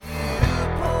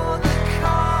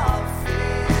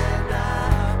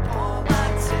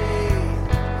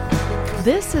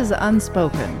This is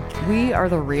Unspoken. We are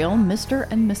the real Mr.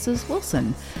 and Mrs.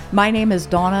 Wilson. My name is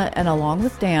Dawna, and along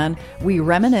with Dan, we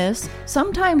reminisce,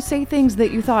 sometimes say things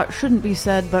that you thought shouldn't be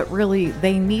said, but really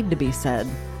they need to be said.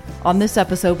 On this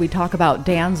episode, we talk about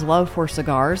Dan's love for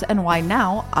cigars and why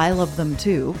now I love them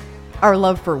too, our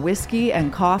love for whiskey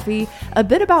and coffee, a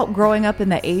bit about growing up in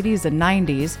the 80s and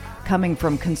 90s, coming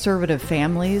from conservative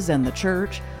families and the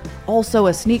church, also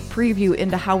a sneak preview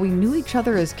into how we knew each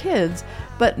other as kids,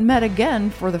 but met again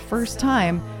for the first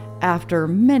time after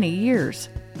many years.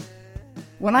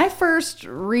 When I first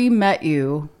re-met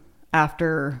you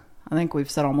after, I think we've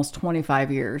said almost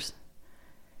 25 years,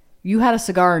 you had a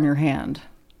cigar in your hand.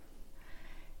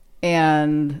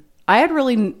 And I had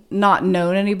really not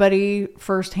known anybody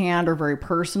firsthand or very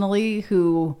personally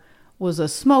who was a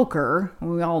smoker.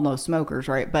 We all know smokers,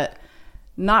 right? But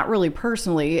not really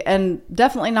personally, and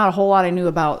definitely not a whole lot I knew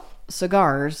about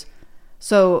cigars.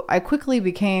 So I quickly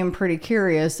became pretty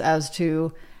curious as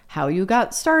to how you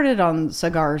got started on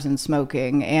cigars and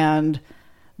smoking and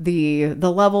the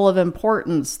level of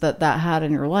importance that had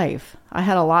in your life. I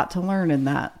had a lot to learn in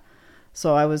that.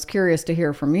 So I was curious to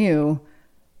hear from you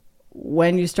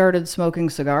when you started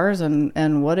smoking cigars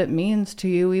and what it means to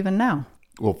you even now.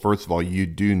 Well, first of all, you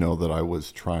do know that I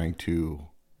was trying to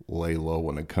lay low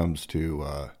when it comes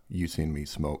to you seeing me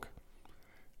smoke,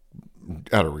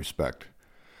 out of respect.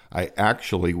 I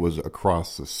actually was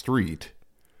across the street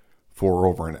for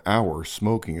over an hour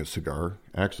smoking a cigar.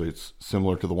 Actually, it's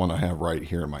similar to the one I have right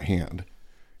here in my hand.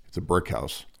 It's a brick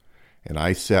house. And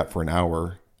I sat for an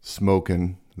hour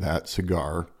smoking that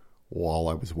cigar while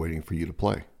I was waiting for you to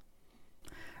play.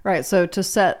 Right. So to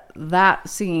set that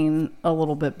scene a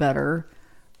little bit better,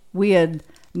 we had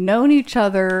known each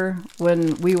other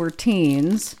when we were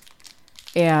teens,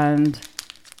 and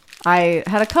I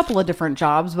had a couple of different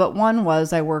jobs, but one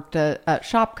was I worked at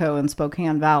Shopco in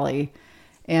Spokane Valley,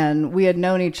 and we had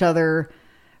known each other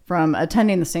from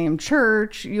attending the same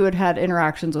church. You had had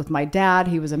interactions with my dad.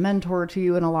 He was a mentor to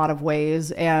you in a lot of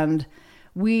ways, and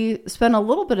we spent a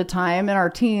little bit of time in our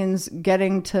teens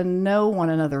getting to know one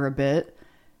another a bit.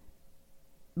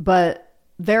 But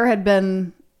there had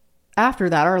been,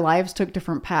 after that, our lives took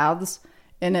different paths,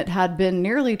 and it had been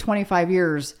nearly 25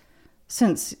 years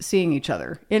since seeing each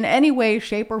other in any way,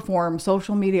 shape, or form,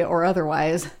 social media or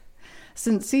otherwise,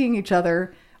 since seeing each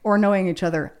other or knowing each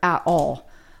other at all.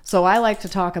 So I like to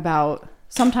talk about,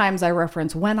 sometimes I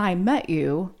reference when I met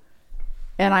you,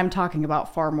 and I'm talking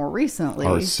about far more recently.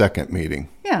 Our second meeting.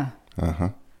 Yeah. Uh-huh.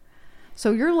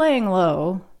 So you're laying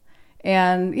low,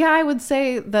 and yeah, I would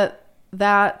say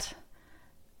that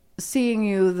seeing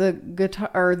you, the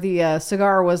guitar or the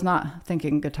cigar was not,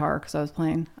 thinking guitar because I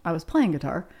was playing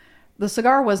guitar. The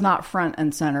cigar was not front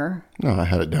and center. No, I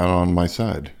had it down on my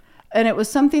side. And it was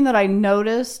something that I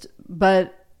noticed,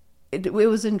 but it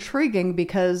was intriguing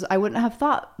because I wouldn't have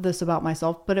thought this about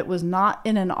myself, but it was not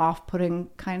in an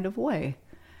off-putting kind of way.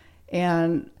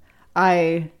 And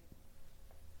I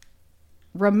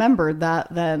remembered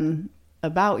that then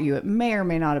about you. It may or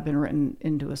may not have been written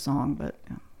into a song, but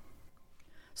yeah.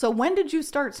 So when did you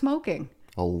start smoking?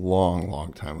 A long,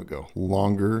 long time ago.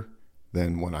 Longer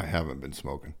than when I haven't been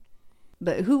smoking.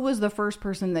 Who was the first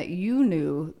person that you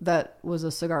knew that was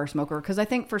a cigar smoker? Because I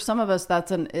think for some of us,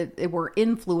 we're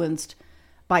influenced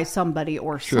by somebody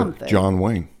or something. John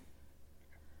Wayne.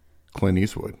 Clint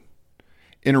Eastwood.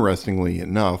 Interestingly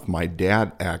enough, my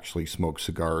dad actually smoked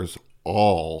cigars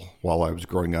all while I was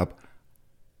growing up.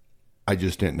 I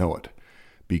just didn't know it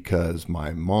because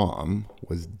my mom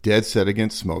was dead set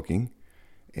against smoking,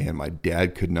 and my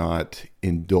dad could not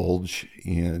indulge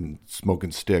in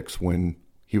smoking sticks when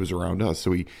he was around us.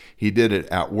 So he did it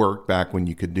at work back when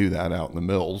you could do that out in the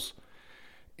mills.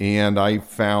 And I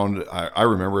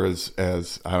remember as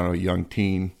I don't know, a young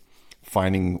teen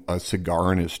finding a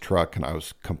cigar in his truck, and I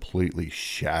was completely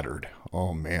shattered.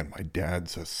 Oh man, my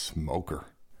dad's a smoker.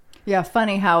 Yeah,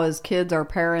 funny how as kids, our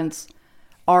parents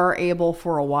are able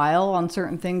for a while on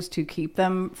certain things to keep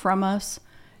them from us.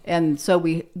 And so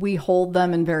we hold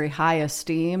them in very high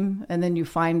esteem. And then you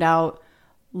find out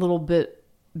little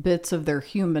bits of their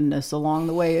humanness along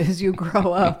the way as you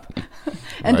grow up.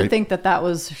 And right. To think that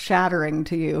was shattering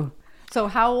to you. So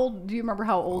do you remember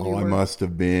how old you were? I must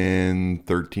have been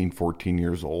 13, 14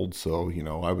 years old. So,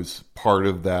 I was part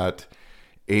of that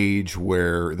age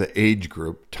where the age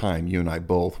group time, you and I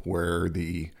both, where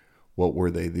what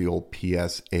were they? The old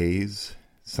PSAs,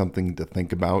 something to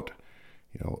think about.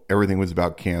 Everything was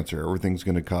about cancer. Everything's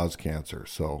going to cause cancer.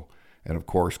 So, and of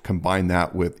course, combine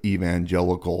that with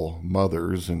evangelical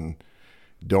mothers and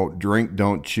don't drink,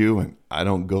 don't chew. And I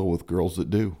don't go with girls that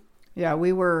do. Yeah,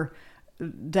 we were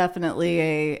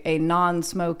definitely a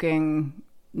non-smoking,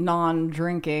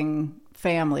 non-drinking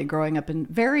family growing up in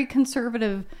very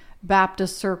conservative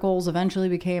Baptist circles, eventually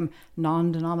became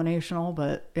non-denominational,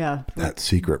 but yeah. That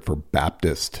secret for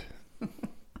Baptist.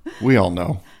 We all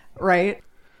know. Right.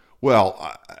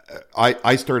 Well,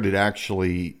 I started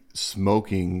actually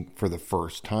smoking for the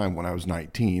first time when I was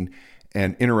 19.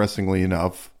 And interestingly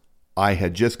enough, I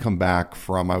had just come back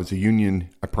I was a union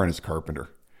apprentice carpenter.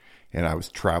 And I was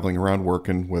traveling around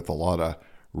working with a lot of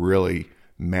really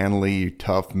manly,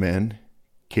 tough men,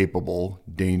 capable,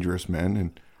 dangerous men,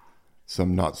 and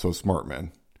some not so smart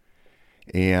men.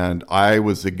 And I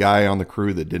was the guy on the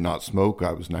crew that did not smoke.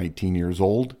 I was 19 years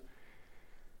old.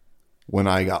 When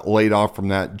I got laid off from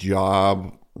that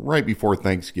job right before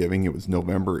Thanksgiving, it was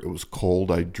November, it was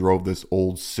cold. I drove this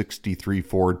old 63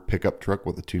 Ford pickup truck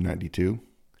with a 292.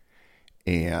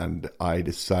 And I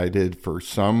decided for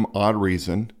some odd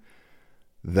reason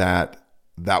that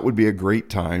would be a great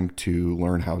time to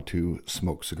learn how to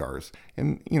smoke cigars.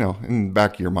 And, in the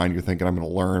back of your mind, you're thinking, I'm going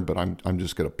to learn, but I'm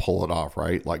just going to pull it off,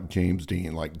 right? Like James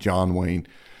Dean, like John Wayne.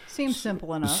 Seems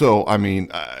simple enough. So, I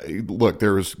mean, look,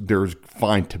 there's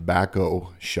fine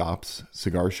tobacco shops,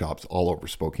 cigar shops all over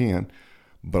Spokane,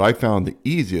 but I found the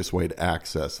easiest way to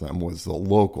access them was the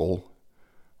local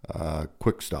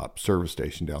quick stop service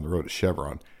station down the road at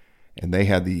Chevron. And they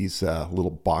had these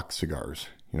little box cigars.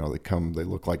 They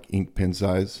look like ink pen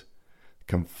size. They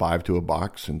come 5 to a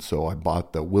box. And so I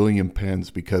bought the William Penns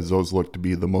because those look to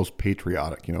be the most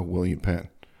patriotic, William Penn.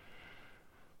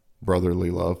 Brotherly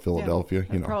love, Philadelphia,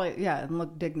 Probably, and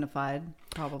look dignified,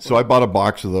 probably. So I bought a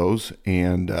box of those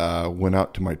and went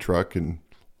out to my truck, and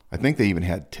I think they even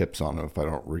had tips on them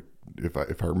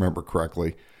if I remember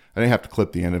correctly. I didn't have to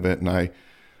clip the end of it, and I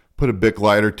put a Bic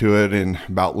lighter to it and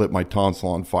about lit my tonsil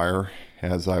on fire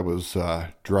as I was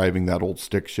driving that old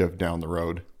stick shift down the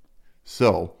road.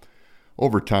 So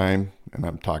over time, and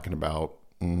I'm talking about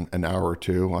an hour or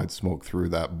two, I'd smoke through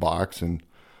that box and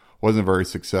wasn't very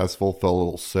successful, felt a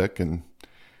little sick, and a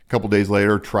couple days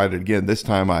later, tried it again. This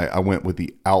time I went with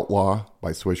the Outlaw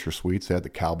by Swisher Sweets. They had the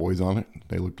cowboys on it.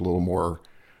 They looked a little more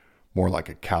like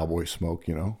a cowboy smoke,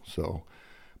 so...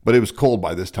 But it was cold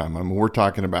by this time. I mean, we're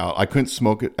talking about, I couldn't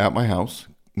smoke it at my house,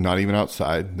 not even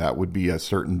outside. That would be a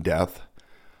certain death.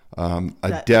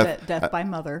 Death by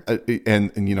mother.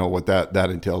 And you know what that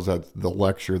entails, that's the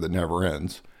lecture that never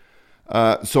ends.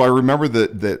 So I remember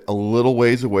that a little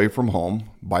ways away from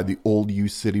home by the old U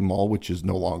City Mall, which is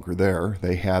no longer there,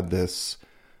 they had this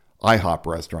IHOP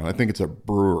restaurant. I think it's a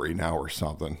brewery now or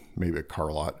something, maybe a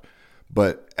car lot.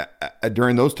 But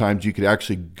during those times, you could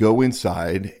actually go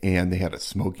inside, and they had a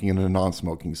smoking and a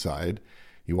non-smoking side.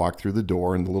 You walk through the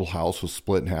door, and the little house was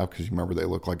split in half because you remember they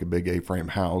looked like a big A-frame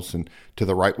house. And to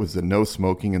the right was the no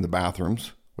smoking in the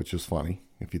bathrooms, which is funny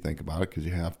if you think about it, because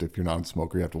you have to, if you're not a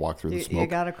smoker, you have to walk through the smoke. You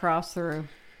got to cross through.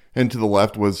 And to the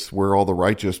left was where all the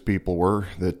righteous people were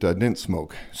that didn't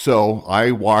smoke. So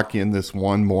I walk in this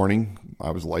one morning.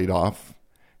 I was laid off,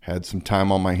 had some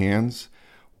time on my hands,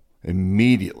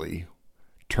 immediately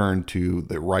turned to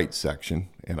the right section,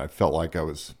 and I felt like I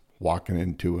was walking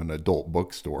into an adult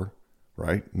bookstore,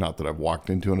 right? Not that I've walked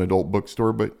into an adult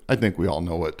bookstore, but I think we all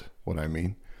know what I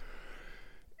mean.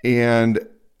 And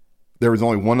there was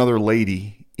only one other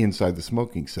lady inside the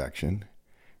smoking section,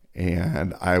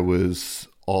 and I was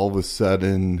all of a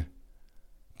sudden,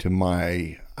 to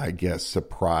my, I guess,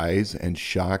 surprise and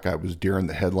shock, I was deer in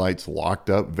the headlights, locked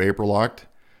up, vapor locked.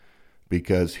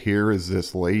 Because here is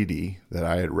this lady that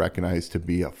I had recognized to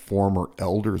be a former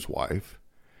elder's wife.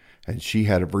 And she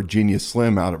had a Virginia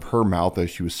Slim out of her mouth as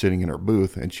she was sitting in her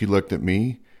booth. And she looked at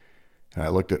me, and I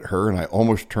looked at her, and I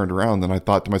almost turned around. Then I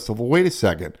thought to myself, well, wait a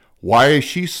second. Why is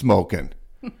she smoking?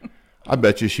 I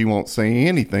bet you she won't say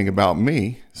anything about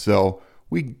me. So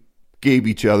we gave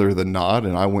each other the nod,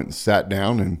 and I went and sat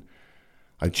down, and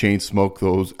I chain smoked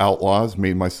those Outlaws,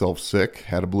 made myself sick,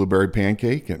 had a blueberry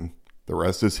pancake, and the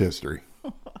rest is history.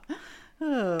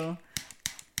 Oh.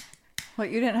 What,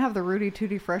 you didn't have the Rudy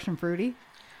Tooty Fresh and Fruity?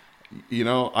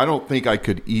 I don't think I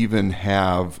could even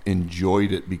have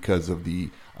enjoyed it because of the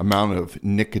amount of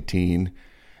nicotine.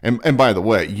 And by the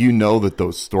way, that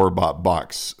those store-bought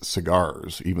box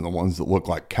cigars, even the ones that look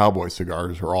like cowboy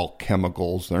cigars, are all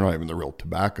chemicals. They're not even the real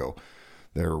tobacco.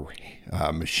 They're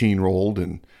machine rolled,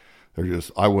 and they're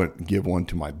just, I wouldn't give one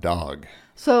to my dog.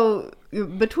 So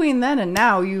between then and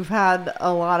now, you've had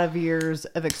a lot of years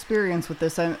of experience with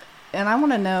this. And I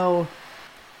want to know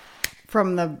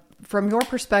from your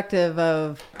perspective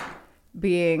of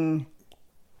being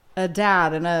a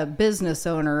dad and a business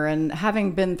owner and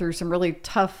having been through some really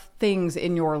tough things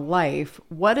in your life,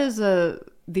 what is the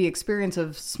experience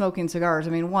of smoking cigars? I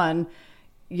mean, one,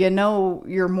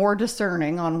 you're more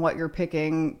discerning on what you're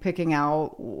picking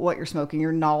out, what you're smoking,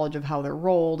 your knowledge of how they're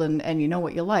rolled, and you know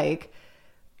what you like.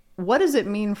 What does it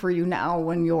mean for you now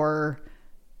when you're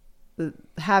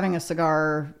having a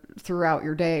cigar throughout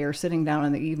your day or sitting down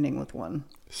in the evening with one?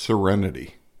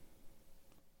 Serenity.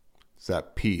 It's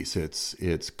that peace.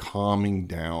 It's calming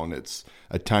down. It's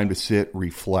a time to sit,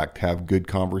 reflect, have good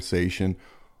conversation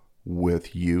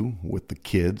with you, with the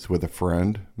kids, with a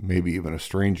friend, maybe even a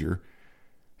stranger.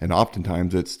 And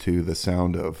oftentimes it's to the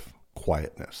sound of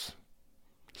quietness.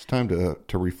 It's time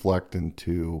to reflect and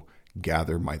to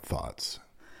gather my thoughts.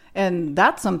 And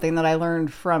that's something that I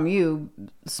learned from you.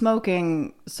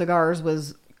 Smoking cigars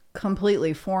was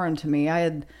completely foreign to me. I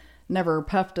had never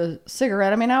puffed a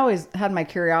cigarette. I mean, I always had my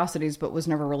curiosities, but was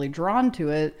never really drawn to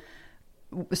it.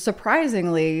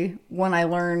 Surprisingly, when I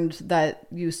learned that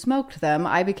you smoked them,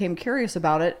 I became curious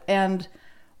about it and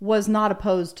was not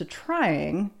opposed to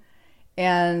trying.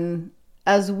 And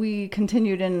as we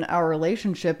continued in our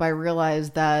relationship, I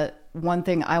realized that one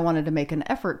thing I wanted to make an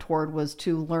effort toward was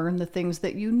to learn the things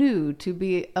that you knew, to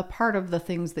be a part of the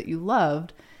things that you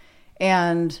loved,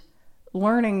 and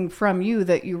learning from you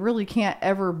that you really can't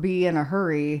ever be in a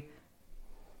hurry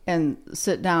and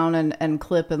sit down and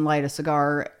clip and light a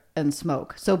cigar and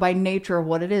smoke. So by nature of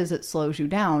what it is, it slows you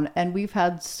down. And we've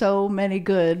had so many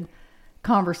good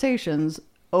conversations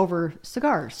over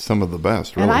cigars. Some of the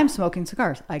best, really. And I'm smoking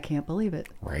cigars. I can't believe it.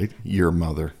 Right? Your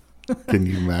mother. Can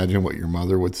you imagine what your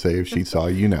mother would say if she saw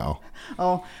you now?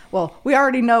 Oh, well, we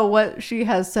already know what she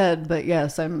has said, but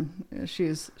yes,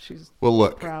 she's well,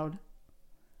 look, proud.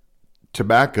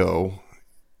 Tobacco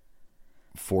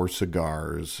for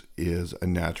cigars is a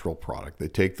natural product. They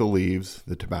take the leaves,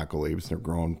 the tobacco leaves, they're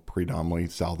grown predominantly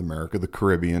South America, the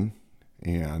Caribbean,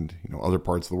 and other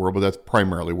parts of the world, but that's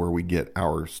primarily where we get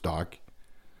our stock.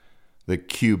 The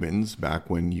Cubans, back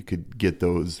when you could get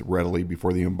those readily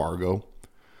before the embargo.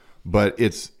 But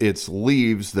it's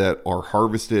leaves that are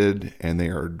harvested and they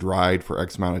are dried for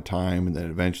X amount of time, and then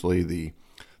eventually the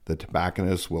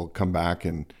tobacconist will come back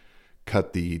and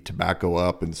cut the tobacco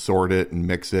up and sort it and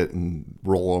mix it and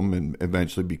roll them, and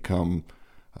eventually become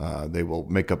they will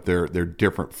make up their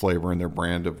different flavor and their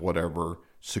brand of whatever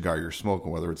cigar you're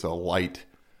smoking, whether it's a light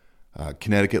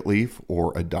Connecticut leaf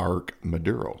or a dark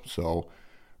Maduro. So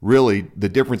really the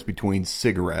difference between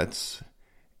cigarettes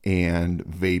and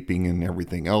vaping and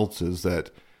everything else is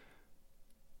that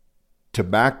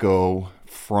tobacco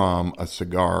from a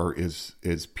cigar is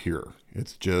pure.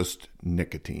 It's just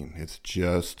nicotine. It's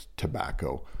just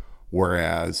tobacco.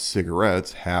 Whereas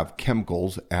cigarettes have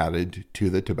chemicals added to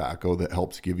the tobacco that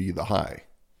helps give you the high.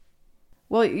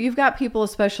 Well, you've got people,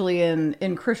 especially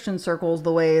in Christian circles,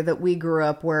 the way that we grew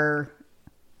up, where,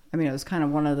 I mean, it was kind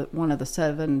of one of the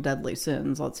 7 deadly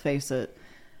sins, let's face it.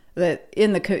 That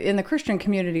in the Christian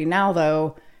community now,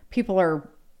 though, people are,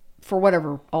 for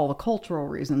whatever all the cultural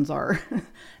reasons are,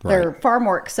 they're Right. far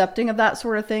more accepting of that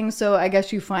sort of thing. So I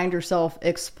guess you find yourself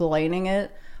explaining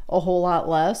it a whole lot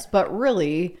less. But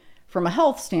really, from a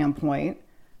health standpoint,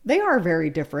 they are very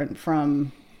different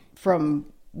from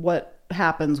what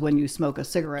happens when you smoke a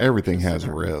cigarette. Everything has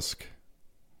a risk.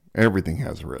 Everything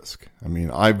has a risk. I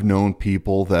mean, I've known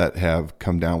people that have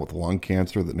come down with lung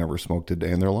cancer that never smoked a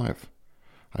day in their life.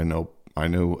 I know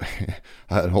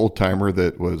an old timer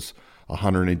that was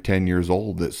 110 years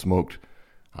old that smoked,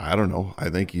 I don't know, I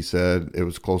think he said it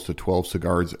was close to 12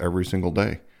 cigars every single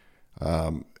day.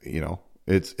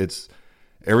 It's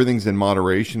everything's in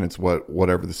moderation. It's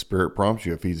whatever the Spirit prompts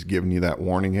you. If he's giving you that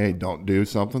warning, hey, don't do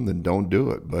something, then don't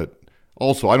do it. But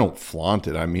also, I don't flaunt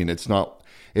it. I mean, it's not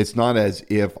as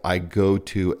if I go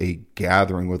to a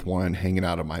gathering with one hanging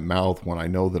out of my mouth when I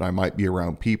know that I might be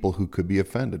around people who could be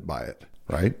offended by it.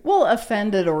 Right? Well,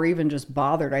 offended or even just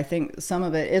bothered. I think some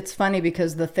of it's funny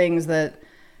because the things that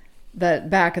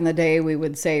back in the day we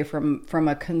would say from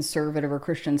a conservative or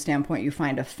Christian standpoint you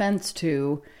find offense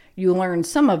to, you learn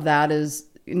some of that is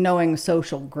knowing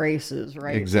social graces,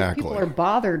 right? Exactly. If people are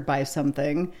bothered by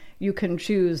something, you can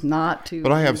choose not to.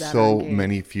 But I have do that so or engage.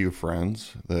 many few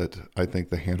friends that I think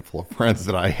the handful of friends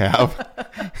that I have,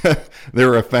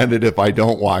 they're offended if I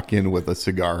don't walk in with a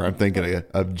cigar. I'm thinking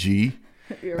of G.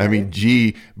 You're I mean, right.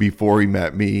 G, before he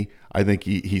met me, I think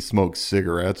he smoked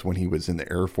cigarettes when he was in the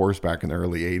Air Force back in the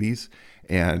early 80s.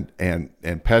 And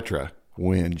Petra,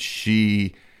 when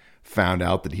she found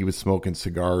out that he was smoking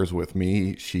cigars with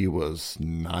me, she was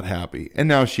not happy. And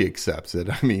now she accepts it.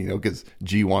 I mean, because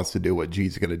G wants to do what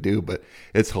G's going to do. But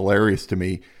it's hilarious to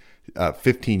me.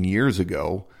 15 years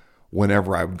ago,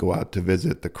 whenever I would go out to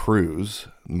visit the crews,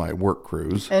 my work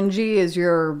crews. And G is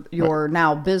your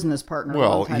now business partner.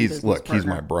 Well, he's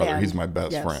my brother. And, he's my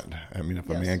best friend. I mean, if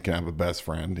a man can have a best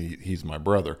friend, he's my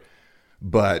brother.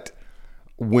 But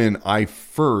when I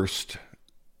first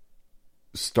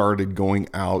started going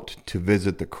out to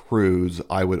visit the crews,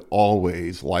 I would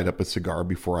always light up a cigar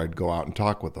before I'd go out and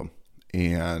talk with them.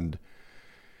 And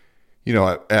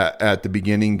at the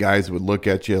beginning, guys would look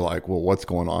at you like, well, what's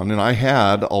going on? And I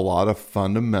had a lot of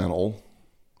fundamental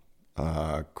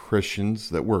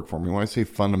Christians that work for me. When I say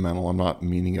fundamental, I'm not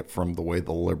meaning it from the way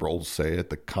the liberals say it,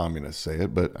 the communists say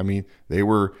it, but I mean, they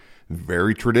were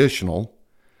very traditional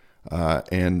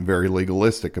and very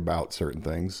legalistic about certain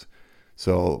things.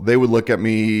 So they would look at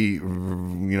me,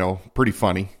 pretty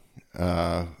funny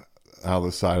out of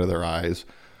the side of their eyes.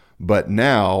 But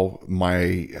now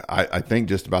I think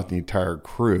just about the entire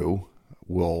crew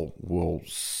will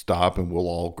stop and we'll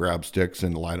all grab sticks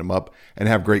and light them up and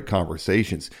have great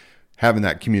conversations. Having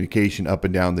that communication up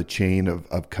and down the chain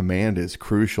of command is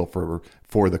crucial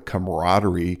for the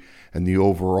camaraderie and the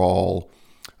overall,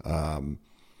 the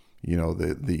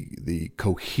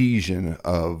cohesion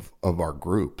of our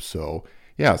group. So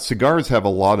yeah, cigars have a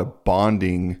lot of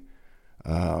bonding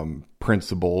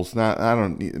principles.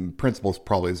 Principles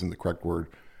probably isn't the correct word.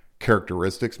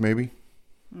 Characteristics, maybe.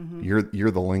 Mm-hmm.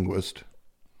 You're the linguist.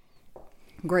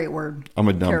 Great word. I'm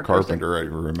a dumb carpenter. I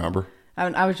remember.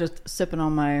 I was just sipping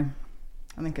on my.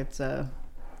 I think it's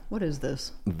what is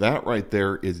this? That right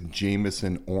there is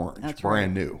Jameson Orange. That's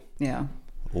brand right. new. Yeah.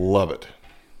 Love it.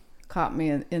 Caught me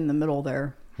in the middle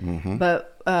there. Mm-hmm.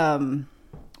 But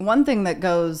one thing that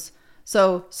goes.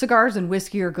 So cigars and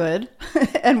whiskey are good,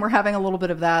 and we're having a little bit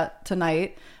of that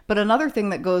tonight. But another thing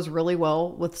that goes really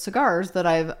well with cigars that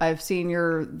I've seen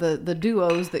the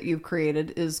duos that you've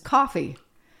created is coffee.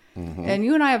 Mm-hmm. And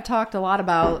you and I have talked a lot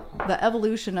about the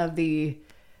evolution of the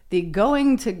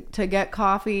going to get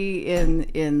coffee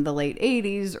in the late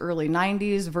 80s, early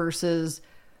 90s versus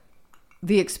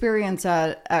the experience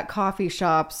at coffee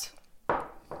shops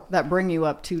that bring you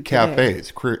up to today.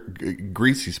 Cafes,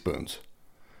 greasy spoons.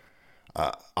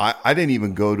 I didn't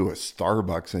even go to a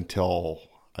Starbucks until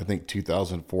I think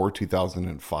 2004,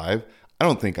 2005. I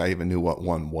don't think I even knew what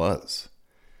one was.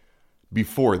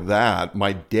 Before that,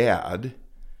 my dad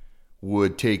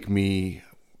would take me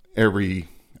it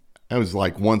was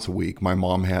like once a week. My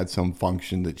mom had some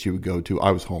function that she would go to.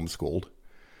 I was homeschooled.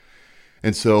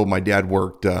 And so my dad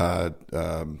worked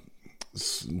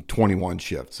 21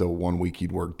 shifts. So 1 week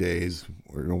he'd work days,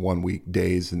 or 1 week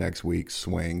days, the next week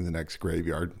swing, the next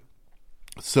graveyard.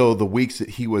 So the weeks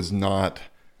that he was not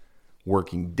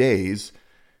working days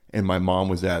and my mom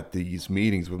was at these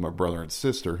meetings with my brother and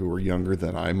sister who were younger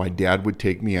than I, my dad would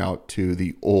take me out to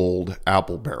the old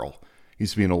Apple Barrel. It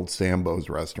used to be an old Sambo's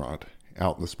restaurant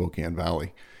out in the Spokane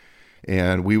Valley.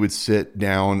 And we would sit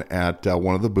down at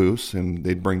one of the booths and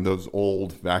they'd bring those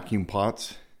old vacuum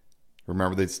pots.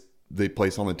 Remember they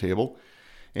place on the table?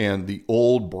 And the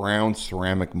old brown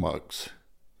ceramic mugs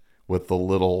with the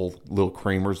little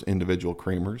creamers, individual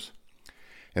creamers.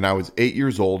 And I was 8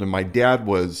 years old, and my dad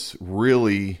was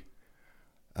really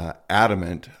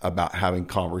adamant about having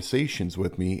conversations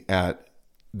with me at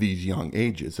these young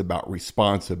ages about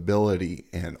responsibility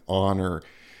and honor.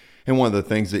 And one of the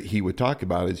things that he would talk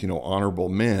about is, honorable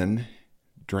men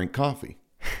drink coffee,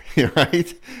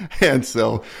 right? And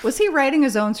so... Was he writing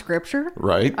his own scripture?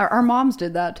 Right. Our moms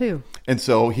did that too. And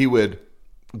so he would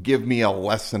give me a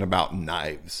lesson about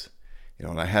knives.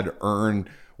 And I had to earn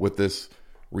with this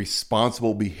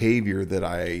responsible behavior that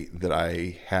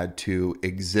I had to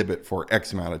exhibit for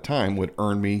X amount of time would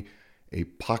earn me a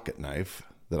pocket knife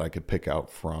that I could pick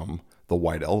out from the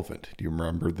White Elephant. Do you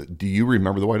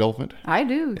remember the White Elephant? I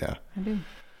do. Yeah. I do.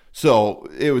 So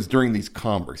it was during these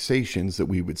conversations that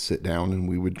we would sit down and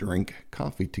we would drink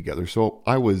coffee together. So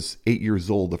I was 8 years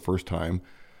old the first time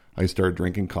I started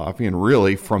drinking coffee. And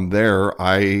really from there,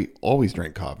 I always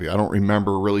drank coffee. I don't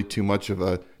remember really too much of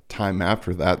a time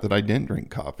after that I didn't drink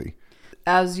coffee.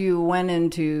 As you went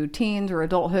into teens or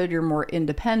adulthood, you're more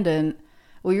independent.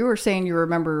 Well, you were saying you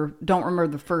don't remember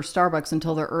the first Starbucks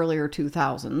until the earlier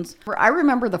 2000s. I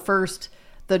remember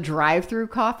the drive-through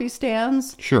coffee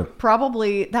stands. Sure.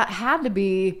 Probably that had to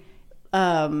be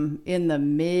in the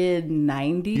mid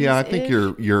 90s. Yeah, I think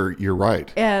you're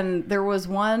right. And there was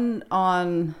one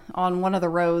on one of the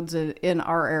roads in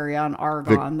our area on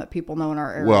Argonne that people know in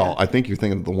our area. Well, I think you're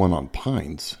thinking of the one on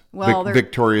Pines. Well,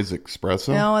 Victoria's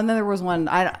Espresso. No, and then there was one.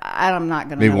 I'm not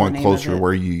going to. Maybe one closer to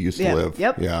where you used to live.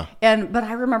 Yep. Yeah. But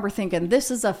I remember thinking, this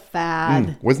is a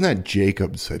fad. Wasn't that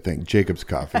Jacob's? I think Jacob's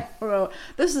coffee. Well,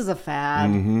 this is a fad.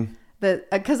 Mm-hmm.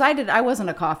 because I wasn't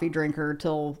a coffee drinker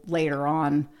till later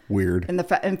on. Weird.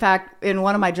 In fact, in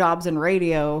one of my jobs in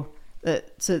radio,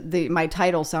 my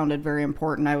title sounded very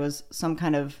important. I was some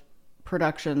kind of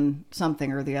production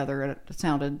something or the other. It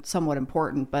sounded somewhat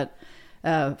important, but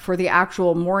for the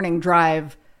actual morning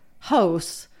drive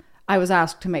hosts, I was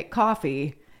asked to make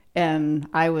coffee, and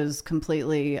I was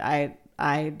completely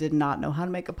I did not know how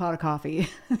to make a pot of coffee.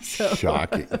 So,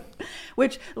 shocking.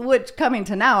 Which coming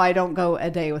to now, I don't go a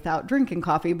day without drinking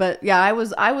coffee. But yeah, I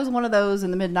was one of those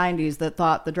in the mid 90s that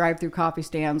thought the drive-through coffee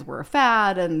stands were a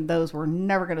fad and those were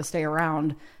never going to stay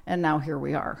around. And now here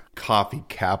we are. Coffee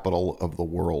capital of the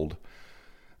world.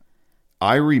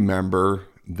 I remember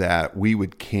that we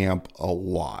would camp a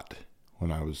lot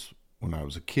when I was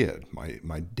a kid.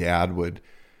 My dad would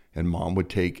and mom would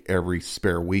take every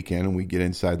spare weekend, and we'd get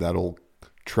inside that old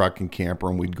truck and camper,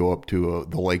 and we'd go up to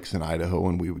the lakes in Idaho,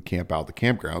 and we would camp out the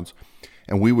campgrounds,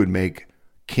 and we would make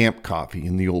camp coffee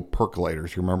in the old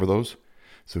percolators. You remember those?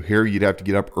 So here you'd have to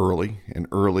get up early,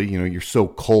 you're so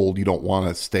cold you don't want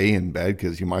to stay in bed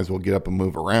because you might as well get up and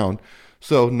move around.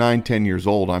 So 9-10 years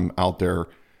old, I'm out there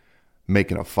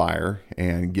making a fire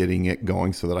and getting it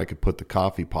going so that I could put the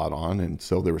coffee pot on. And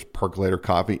so there was percolator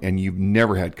coffee, and you've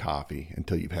never had coffee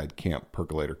until you've had camp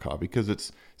percolator coffee because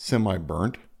it's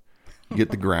semi-burnt. You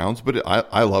get the grounds, but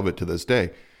I love it to this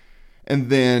day. And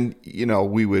then,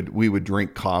 we would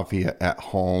drink coffee at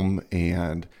home,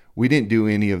 and we didn't do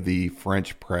any of the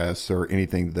French press or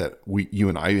anything that you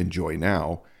and I enjoy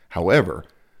now. However,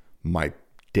 my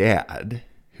dad,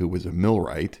 who was a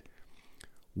millwright,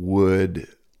 would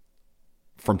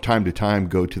from time to time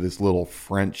go to this little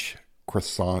French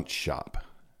croissant shop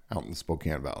out in the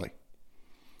Spokane Valley.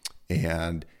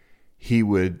 And he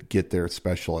would get their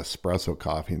special espresso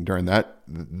coffee. And during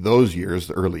those years,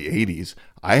 the early 80s,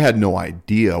 I had no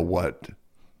idea what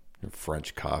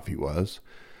French coffee was.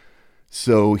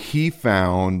 So he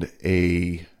found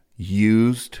a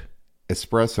used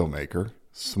espresso maker,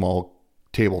 small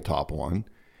tabletop one,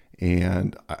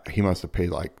 and he must have paid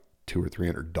like $200 or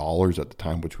 $300 at the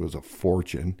time, which was a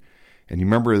fortune. And you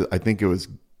remember, I think it was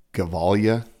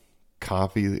Gavalia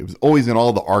coffee. It was always in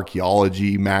all the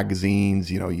archaeology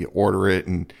magazines. You order it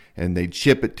and they'd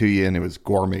ship it to you, and it was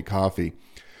gourmet coffee.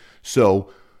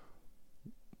 So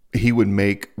he would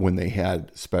make when they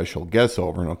had special guests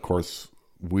over, and of course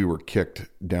we were kicked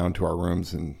down to our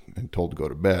rooms and told to go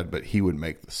to bed, but he would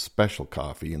make the special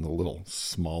coffee in the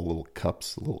small little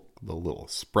cups, the little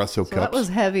espresso cups. That was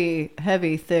heavy,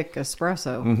 thick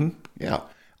espresso. Mm-hmm. Yeah.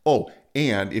 Oh,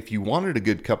 and if you wanted a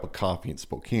good cup of coffee in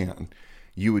Spokane,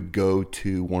 you would go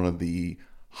to one of the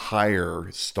higher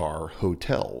star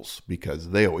hotels because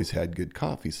they always had good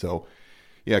coffee. So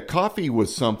yeah, coffee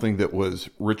was something that was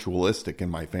ritualistic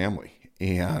in my family.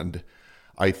 And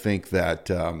I think that,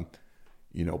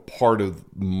 part of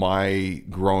my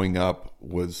growing up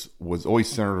was always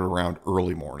centered around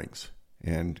early mornings,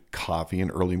 and coffee and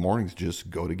early mornings just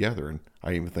go together. And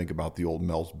I even think about the old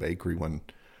Mel's Bakery when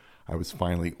I was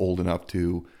finally old enough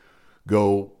to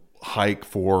go hike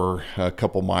for a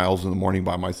couple miles in the morning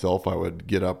by myself. I would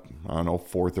get up,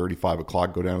 4:30, 5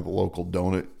 o'clock, go down to the local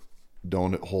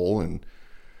donut hole, and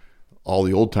all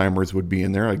the old timers would be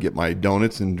in there. I'd get my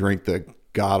donuts and drink the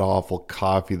god awful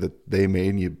coffee that they made,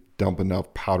 and you dump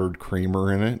enough powdered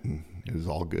creamer in it, and it was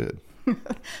all good.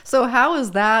 So how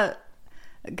is that?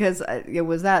 Because it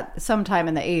was that sometime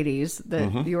in the 80s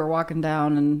that you were walking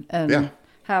down and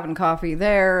having coffee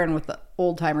there and with the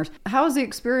old timers. How is the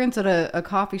experience at a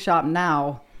coffee shop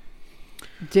now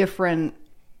different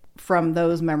from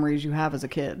those memories you have as a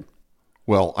kid?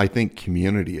 Well, I think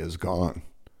community is gone.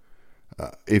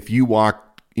 If you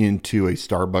walk into a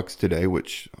Starbucks today,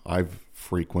 which I've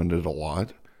frequented a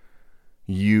lot,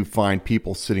 you find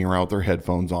people sitting around with their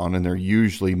headphones on, and they're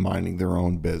usually minding their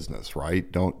own business, right?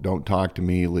 Don't talk to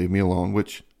me, leave me alone,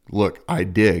 which, look, I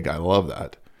dig. I love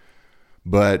that.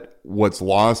 But what's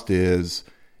lost is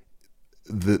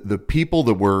the people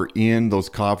that were in those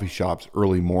coffee shops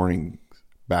early morning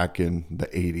back in the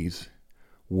 80s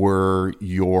were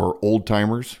your old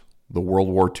timers, the World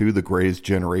War II, the greatest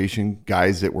generation,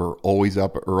 guys that were always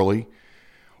up early.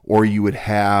 Or you would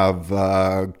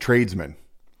have tradesmen,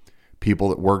 people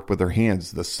that worked with their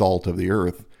hands, the salt of the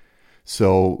earth.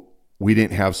 So we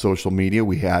didn't have social media.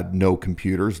 We had no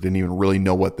computers, didn't even really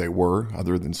know what they were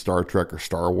other than Star Trek or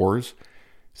Star Wars.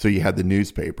 So you had the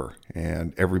newspaper,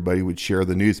 and everybody would share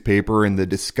the newspaper, and the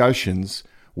discussions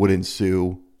would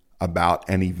ensue about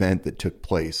an event that took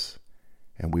place.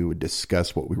 And we would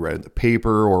discuss what we read in the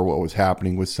paper or what was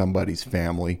happening with somebody's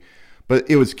family. But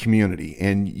it was community,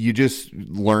 and you just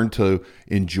learn to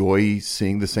enjoy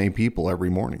seeing the same people every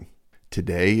morning.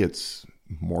 Today, it's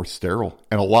more sterile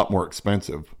and a lot more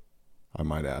expensive, I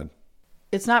might add.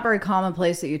 It's not very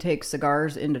commonplace that you take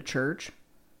cigars into church.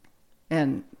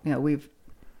 And, we've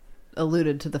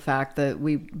alluded to the fact that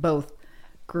we both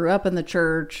grew up in the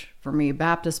church. For me,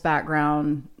 Baptist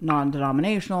background,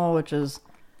 non-denominational, which has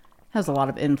a lot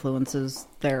of influences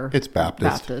there. It's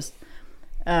Baptist.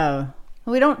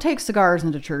 We don't take cigars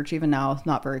into church even now. It's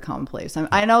not very commonplace.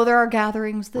 I know there are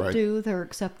gatherings that do. They're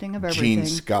accepting of everything. Gene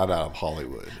Scott out of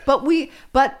Hollywood. But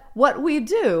what we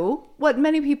do, what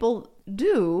many people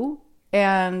do,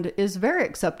 and is very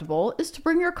acceptable, is to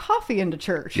bring your coffee into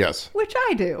church. Yes. Which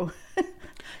I do.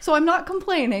 So I'm not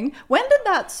complaining. When did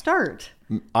that start?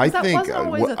 I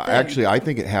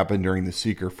think it happened during the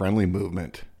seeker-friendly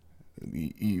movement.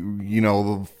 Late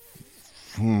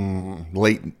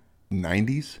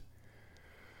 90s,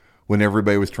 when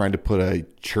everybody was trying to put a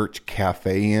church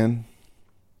cafe in.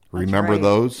 Remember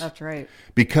those? That's right.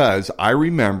 Because I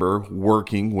remember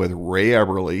working with Ray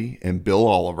Eberly and Bill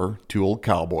Oliver, two old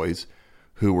cowboys,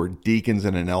 who were deacons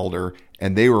and an elder,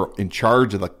 and they were in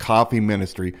charge of the coffee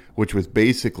ministry, which was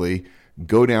basically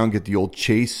go down, get the old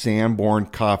Chase Sanborn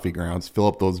coffee grounds, fill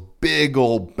up those big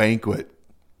old banquet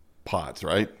pots,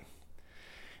 right?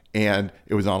 And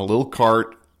it was on a little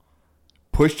cart,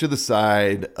 pushed to the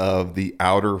side of the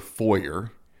outer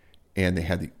foyer, and they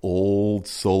had the old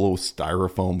Solo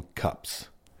styrofoam cups.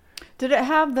 Did it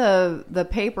have the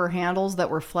paper handles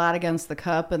that were flat against the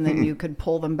cup, and then you could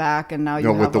pull them back, and now you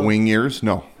have with the wing ears?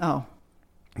 No. Oh.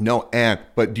 No,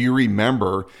 but do you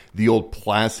remember the old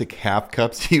plastic half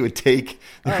cups you would take?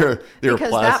 They were because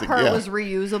plastic, that part was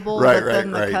reusable, right, but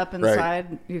then the cup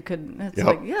inside, right. you could, it's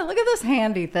like, look at this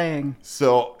handy thing.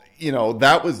 So,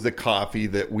 that was the coffee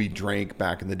that we drank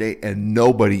back in the day, and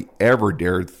nobody ever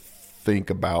dared think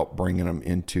about bringing them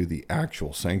into the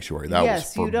actual sanctuary. That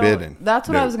was forbidden. That's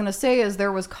what I was going to say, is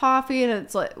there was coffee, and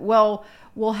it's like, well,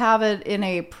 we'll have it in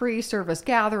a pre-service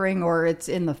gathering, or it's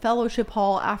in the fellowship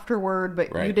hall afterward,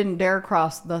 but you didn't dare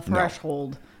cross the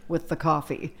threshold with the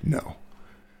coffee. No.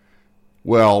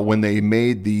 Well, when they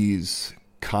made these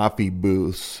coffee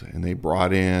booths and they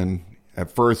brought in,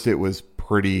 at first it was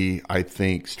pretty, I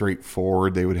think,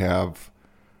 straightforward. They would have,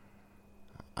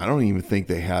 I don't even think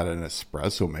they had an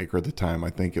espresso maker at the time.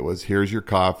 I think it was, here's your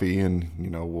coffee, and,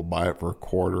 we'll buy it for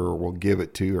 $0.25, or we'll give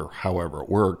it to you, or however it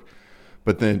worked.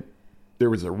 But then there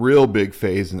was a real big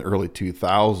phase in the early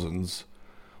 2000s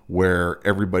where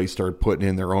everybody started putting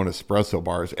in their own espresso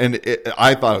bars. And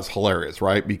I thought it was hilarious,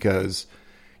 right? Because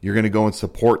you're going to go and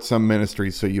support some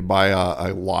ministry, so you buy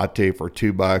a latte for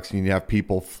 $2, and you have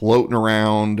people floating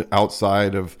around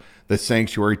outside of the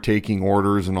sanctuary taking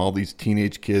orders, and all these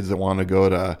teenage kids that want to go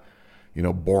to,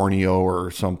 Borneo or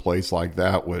someplace like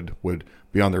that would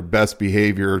be on their best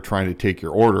behavior trying to take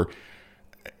your order.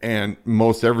 And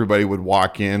most everybody would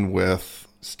walk in with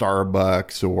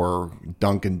Starbucks or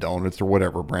Dunkin' Donuts or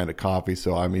whatever brand of coffee.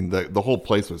 So, I mean, the whole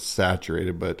place was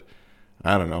saturated, but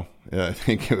I don't know. I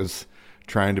think it was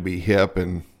trying to be hip,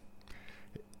 and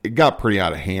it got pretty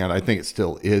out of hand. I think it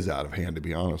still is out of hand, to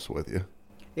be honest with you.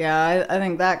 Yeah, I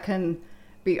think that can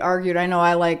be argued. I know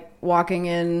I like walking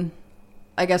in,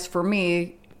 I guess for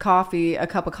me, a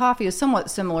cup of coffee is somewhat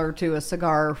similar to a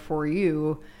cigar for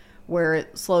you, where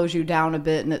it slows you down a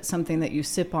bit, and it's something that you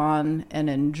sip on and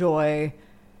enjoy.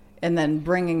 And then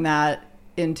bringing that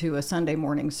into a Sunday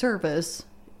morning service,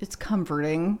 it's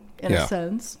comforting in a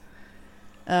sense.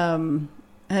 And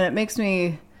it makes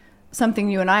me, something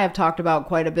you and I have talked about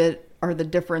quite a bit, are the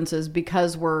differences,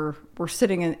 because we're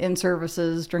sitting in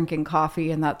services drinking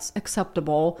coffee, and that's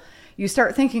acceptable. You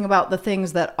start thinking about the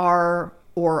things that are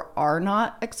or are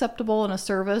not acceptable in a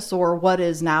service, or what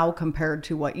is now compared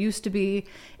to what used to be,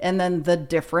 and then the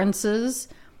differences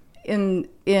in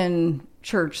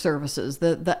church services,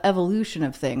 the evolution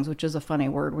of things, which is a funny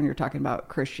word when you're talking about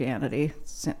Christianity.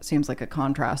 Seems like a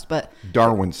contrast, but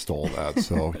Darwin stole that,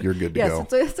 so you're good to go.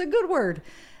 Yes, it's a good word,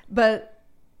 but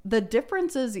the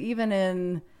differences even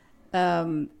in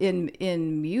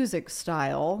music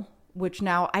style, which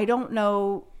now I don't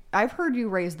know. I've heard you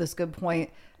raise this good point.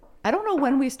 I don't know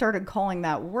when we started calling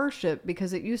that worship,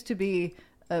 because it used to be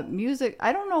music.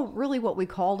 I don't know really what we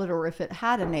called it, or if it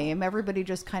had a name. Everybody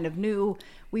just kind of knew.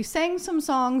 We sang some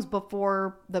songs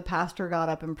before the pastor got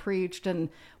up and preached, and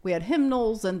we had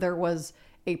hymnals, and there was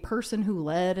a person who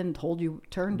led and told you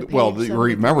turn to page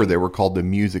 73. Remember, they were called the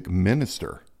music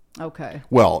minister. Okay.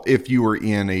 Well, if you were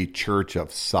in a church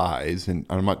of size, and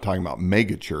I'm not talking about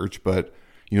mega church, but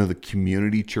the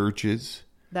community churches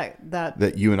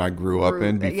that you and I grew up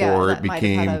in before it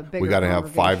became, we got to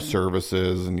have 5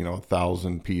 services and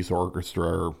 1,000-piece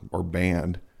orchestra or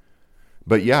band.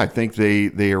 But yeah, I think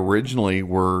they originally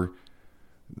were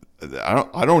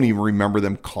I don't even remember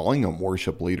them calling them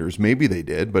worship leaders. Maybe they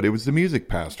did, but it was the music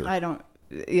pastor.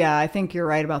 Yeah, I think you're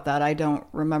right about that. I don't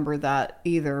remember that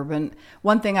either. But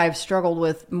one thing I've struggled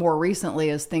with more recently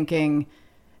is thinking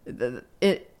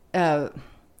I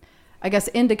guess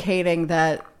indicating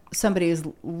that somebody is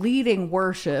leading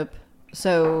worship.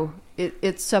 So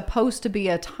it's supposed to be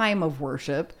a time of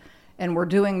worship, and we're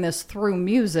doing this through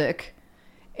music.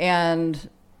 And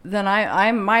then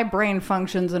my brain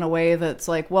functions in a way that's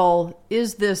like, well,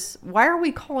 why are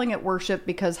we calling it worship?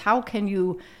 Because how can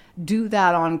you do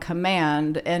that on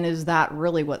command? And is that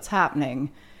really what's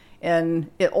happening? And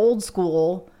old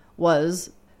school was,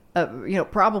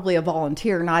 probably a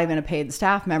volunteer, not even a paid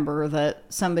staff member, that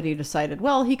somebody decided,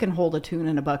 well, he can hold a tune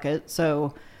in a bucket.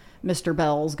 So Mr.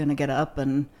 Bell's going to get up,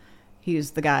 and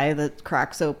he's the guy that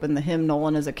cracks open the hymnal.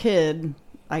 And as a kid,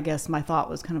 I guess my thought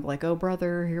was kind of like, oh,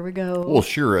 brother, here we go. Well,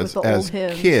 sure. As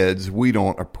kids, we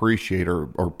don't appreciate or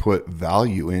put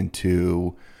value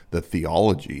into the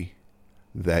theology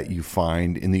that you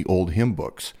find in the old hymn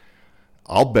books.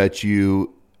 I'll bet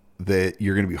you that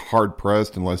you're going to be hard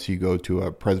pressed unless you go to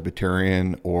a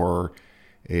Presbyterian or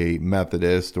a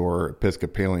Methodist or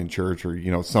Episcopalian church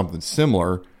or, something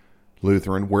similar,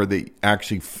 Lutheran, where they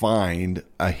actually find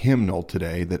a hymnal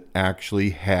today that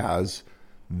actually has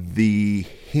the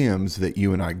hymns that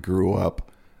you and I grew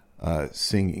up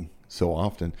singing so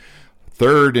often.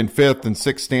 Third and fifth and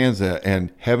sixth stanza,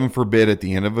 and heaven forbid at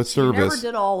the end of a service. You never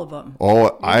did all of them.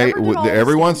 Oh,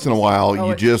 every once in a while,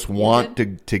 you just want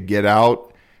to get out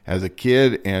as a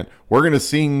kid, and we're going to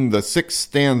sing the 6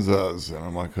 stanzas. And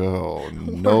I'm like, oh,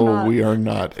 no, we are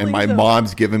not. And my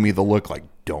mom's giving me the look like,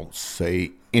 don't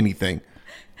say anything.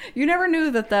 You never knew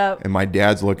that. And my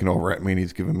dad's looking over at me, and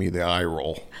he's giving me the eye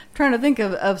roll. I'm trying to think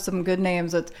of some good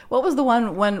names. What was the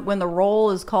one when the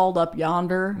roll is called up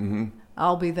yonder? Mm-hmm.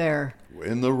 I'll be there.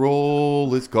 When the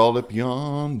roll is called up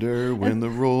yonder, when the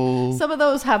roll. Some of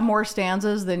those have more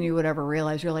stanzas than you would ever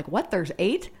realize. You're like, what? There's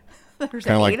 8? There's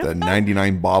kind of like the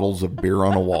 99 bottles of beer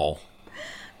on a wall.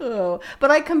 Oh,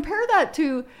 but I compare that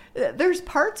to, there's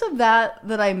parts of that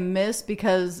I miss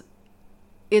because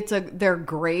they're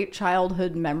great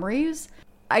childhood memories.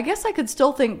 I guess I could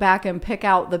still think back and pick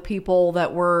out the people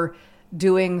that were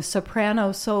doing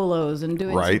soprano solos and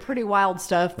doing some pretty wild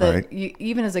stuff that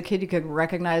even as a kid you could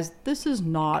recognize this is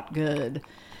not good.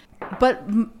 But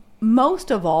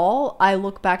most of all, I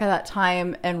look back at that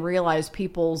time and realize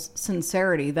people's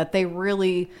sincerity, that they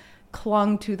really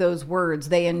clung to those words.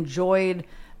 They enjoyed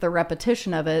the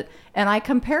repetition of it. And I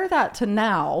compare that to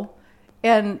now.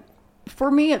 And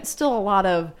for me, it's still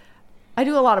I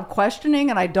do a lot of questioning,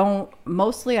 and I don't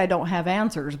have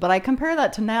answers, but I compare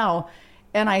that to now,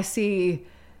 and I see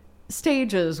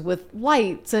stages with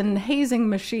lights and hazing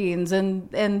machines and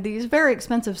these very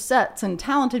expensive sets and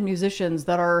talented musicians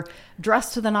that are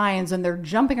dressed to the nines, and they're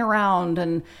jumping around,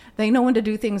 and they know when to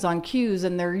do things on cues,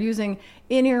 and they're using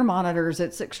in-ear monitors.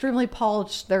 It's extremely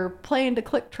polished. They're playing to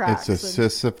click tracks. It's a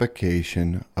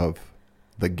sissification of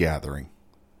the gathering,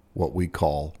 what we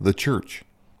call the church.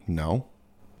 No?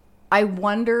 I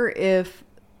wonder if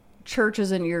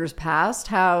churches in years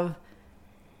past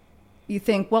you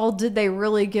think, well, did they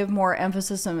really give more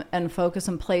emphasis and focus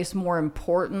and place more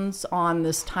importance on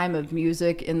this time of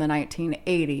music in the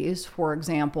 1980s, for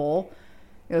example?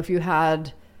 If you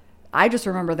had, I just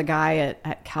remember the guy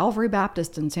at Calvary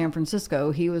Baptist in San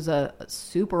Francisco. He was a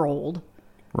super old.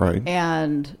 Right.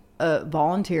 And a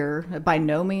volunteer. By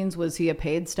no means was he a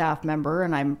paid staff member,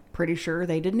 and I'm pretty sure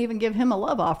they didn't even give him a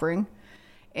love offering.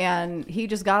 And he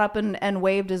just got up and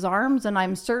waved his arms, and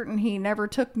I'm certain he never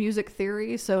took music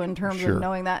theory. So in terms of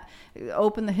knowing that,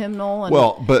 open the hymnal. And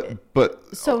well,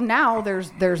 but so now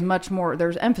there's much more.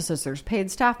 There's emphasis. There's paid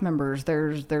staff members.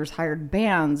 There's hired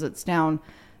bands. It's down.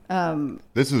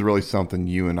 This is really something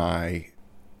you and I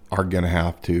are going to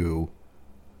have to,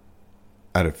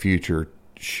 at a future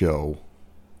show,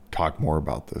 talk more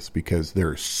about this, because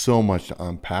there's so much to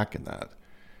unpack in that.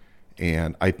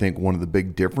 And I think one of the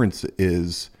big differences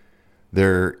is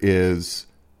there is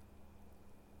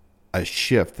a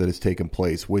shift that has taken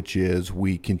place, which is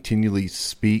we continually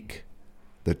speak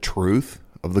the truth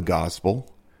of the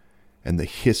gospel and the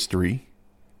history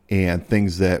and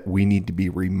things that we need to be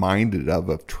reminded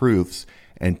of truths.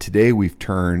 And today we've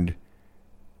turned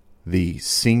the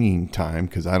singing time,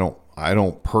 because I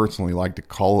don't personally like to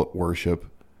call it worship,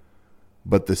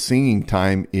 but the singing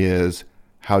time is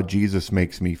how Jesus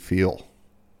makes me feel.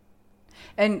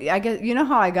 And I guess,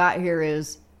 how I got here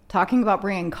is talking about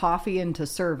bringing coffee into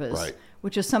service,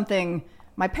 which is something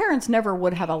my parents never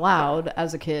would have allowed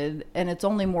as a kid. And it's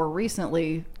only more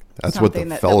recently that's what the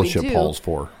fellowship hall's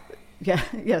for. Yeah,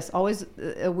 yes, always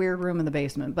a weird room in the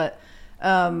basement. But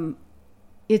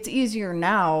it's easier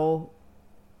now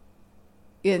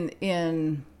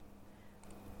in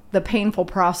the painful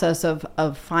process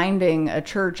of finding a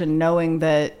church and knowing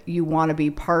that you want to be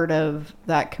part of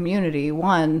that community.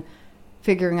 One,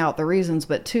 figuring out the reasons,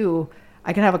 but two,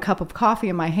 I can have a cup of coffee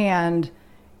in my hand.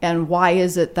 And why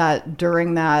is it that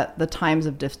during the times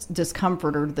of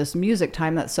discomfort or this music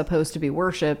time that's supposed to be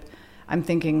worship, I'm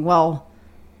thinking, well,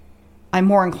 I'm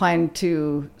more inclined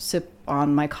to sip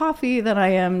on my coffee than I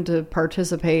am to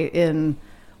participate in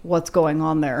what's going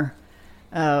on there.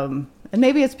 And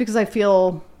maybe it's because I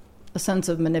feel a sense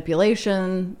of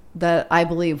manipulation that I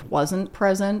believe wasn't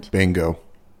present. Bingo.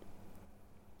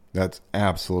 That's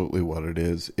absolutely what it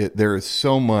is. There is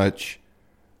so much,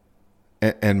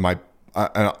 and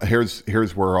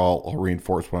here's where I'll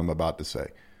reinforce what I'm about to say.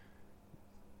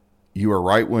 You are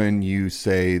right when you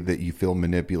say that you feel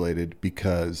manipulated,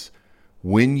 because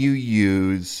when you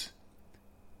use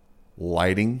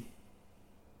lighting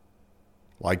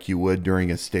like you would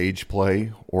during a stage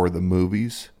play or the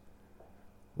movies,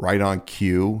 right on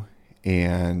cue,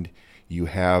 and you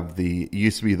have it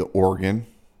used to be the organ,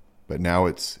 but now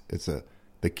it's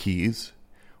the keys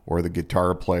or the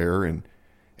guitar player, and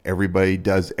everybody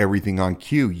does everything on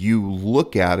cue. You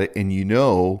look at it and you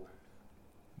know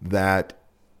that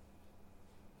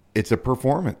it's a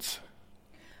performance.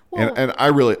 Well, and I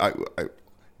really,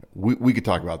 we could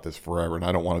talk about this forever, and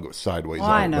I don't want to go sideways. Well,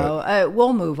 I know.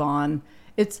 We'll move on.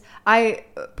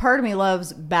 Part of me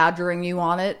loves badgering you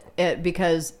on it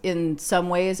because in some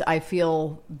ways I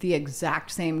feel the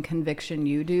exact same conviction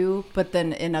you do, but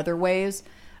then in other ways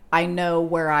I know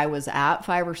where I was at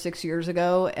 5 or 6 years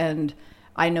ago, and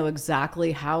I know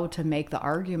exactly how to make the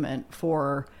argument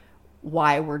for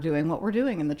why we're doing what we're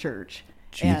doing in the church.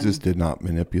 Jesus did not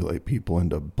manipulate people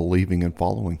into believing and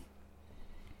following.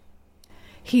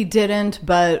 He didn't,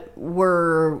 but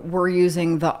we're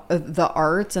using the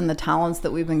arts and the talents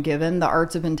that we've been given. The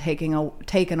arts have been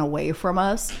taken away from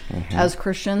us as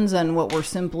Christians, and what we're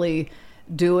simply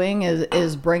doing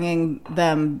is bringing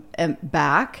them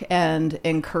back and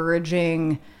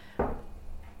encouraging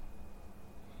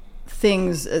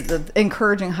things,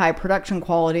 encouraging high production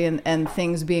quality and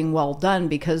things being well done,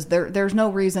 because there's no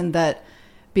reason that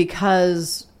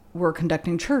because we're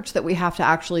conducting church that we have to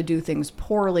actually do things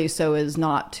poorly so as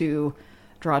not to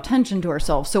draw attention to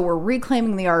ourselves. So we're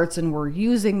reclaiming the arts and we're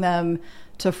using them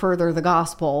to further the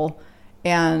gospel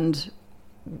and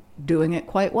doing it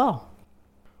quite well.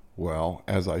 Well,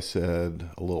 as I said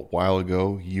a little while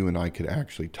ago, you and I could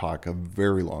actually talk a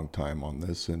very long time on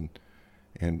this, and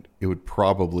it would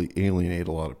probably alienate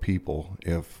a lot of people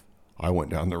if I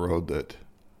went down the road that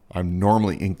I'm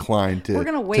normally inclined to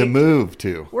move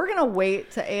to. We're going to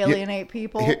wait to alienate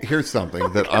people. Here's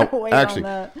something that I'll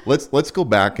actually, let's go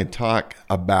back and talk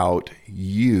about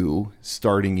you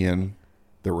starting in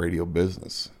the radio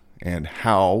business and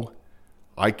how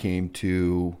I came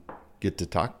to get to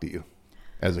talk to you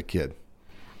as a kid.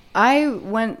 I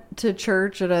went to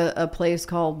church at a place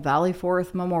called Valley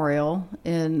Forth Memorial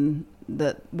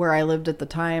where I lived at the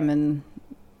time in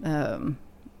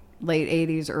late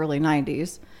 80s, early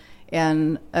 90s.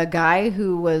 And a guy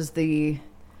who was the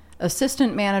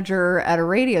assistant manager at a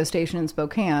radio station in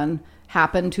Spokane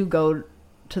happened to go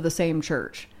to the same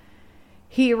church.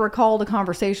 He recalled a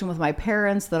conversation with my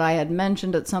parents that I had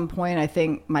mentioned at some point, I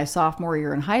think my sophomore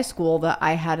year in high school, that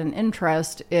I had an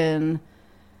interest in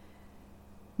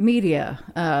media.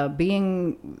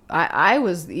 I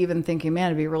was even thinking, man,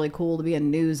 it'd be really cool to be a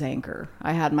news anchor.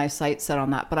 I had my sights set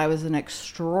on that, but I was an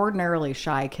extraordinarily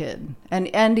shy kid,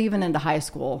 and even into high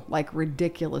school, like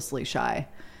ridiculously shy,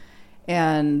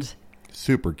 and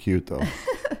super cute though.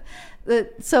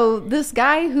 So this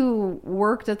guy who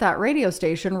worked at that radio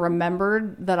station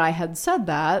remembered that I had said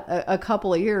that a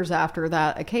couple of years after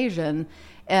that occasion,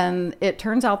 and it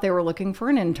turns out they were looking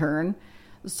for an intern.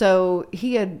 So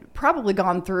he had probably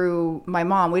gone through my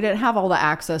mom. We didn't have all the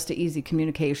access to easy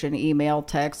communication, email,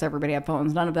 text. Everybody had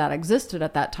phones. None of that existed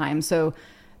at that time. So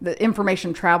the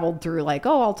information traveled through like,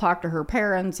 oh, I'll talk to her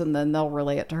parents and then they'll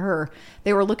relay it to her.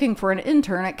 They were looking for an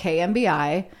intern at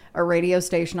KMBI, a radio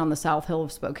station on the South Hill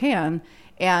of Spokane.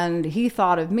 And he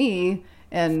thought of me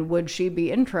and would she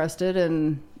be interested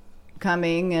in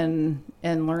coming and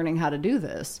learning how to do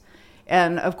this?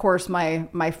 And of course,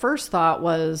 my first thought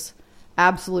was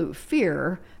absolute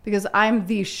fear, because I'm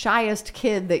the shyest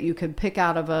kid that you could pick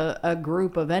out of a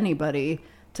group of anybody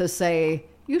to say,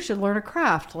 you should learn a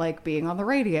craft like being on the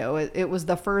radio. It was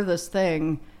the furthest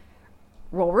thing,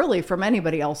 well, really from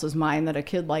anybody else's mind that a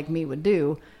kid like me would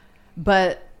do.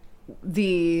 But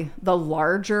the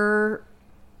larger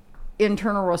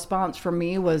internal response from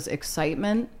me was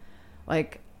excitement.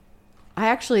 Like, I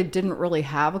actually didn't really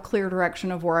have a clear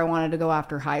direction of where I wanted to go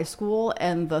after high school.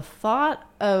 And the thought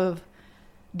of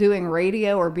doing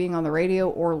radio or being on the radio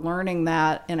or learning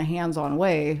that in a hands-on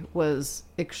way was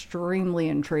extremely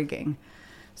intriguing.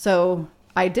 So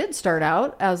I did start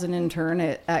out as an intern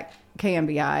at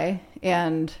KMBI.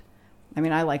 And I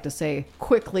mean, I like to say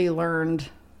quickly learned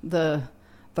the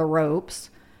ropes.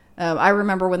 I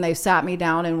remember when they sat me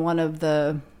down in one of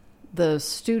the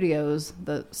studios,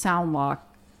 the sound lock,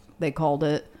 they called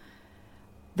it.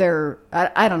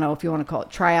 I don't know if you want to call it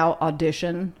tryout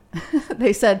audition.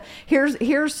 They said,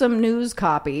 here's some news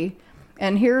copy,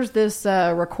 and here's this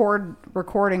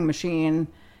recording machine.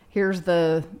 Here's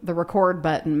the record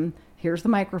button. Here's the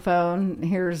microphone.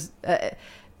 Here's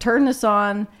turn this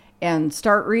on and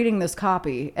start reading this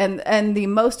copy. And the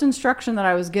most instruction that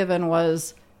I was given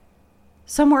was,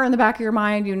 somewhere in the back of your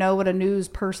mind, you know what a news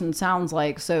person sounds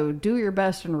like, so do your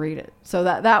best and read it. So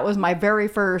that was my very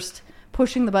first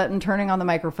pushing the button, turning on the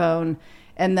microphone,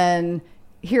 and then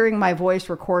hearing my voice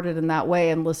recorded in that way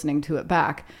and listening to it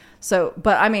back. So,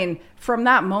 but I mean, from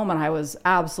that moment, I was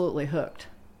absolutely hooked.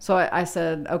 So I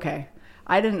said, okay,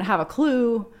 I didn't have a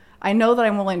clue. I know that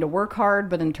I'm willing to work hard,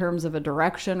 but in terms of a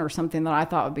direction or something that I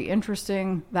thought would be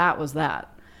interesting, that was that.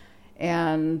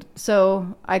 And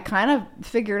so I kind of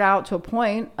figured out to a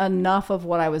point enough of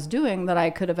what I was doing that I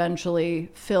could eventually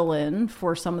fill in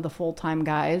for some of the full-time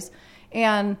guys.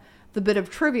 And the bit of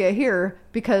trivia here,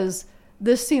 because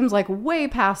this seems like way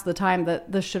past the time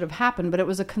that this should have happened, but it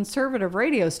was a conservative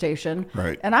radio station.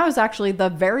 Right. And I was actually the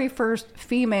very first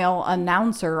female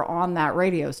announcer on that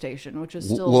radio station, which is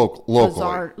still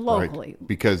bizarre locally. Right.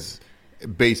 Because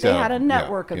they had a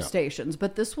network of stations,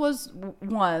 but this was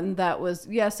one that was,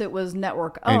 yes, it was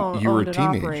network owned and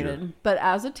operated. But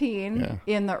as a teen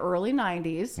in the early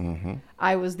 90s,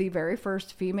 I was the very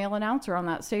first female announcer on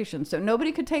that station. So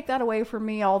nobody could take that away from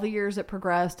me all the years it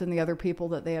progressed and the other people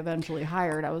that they eventually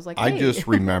hired. I was like, hey. I just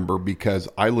remember, because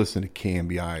I listened to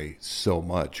KMBI so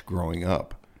much growing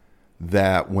up,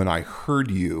 that when I heard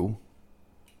you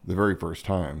the very first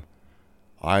time,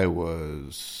 I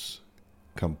was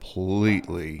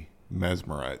completely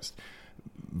mesmerized.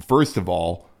 First of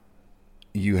all,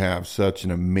 you have such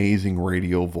an amazing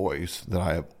radio voice that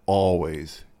I have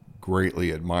always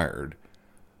greatly admired.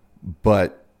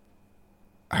 But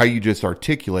how you just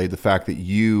articulate the fact that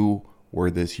you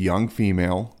were this young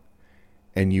female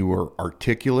and you were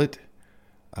articulate,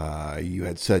 you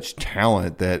had such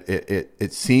talent that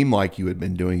it seemed like you had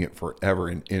been doing it forever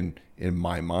in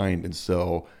my mind. And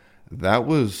so that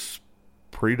was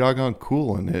pretty doggone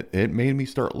cool, and it made me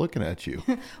start looking at you.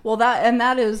 Well,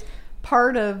 that is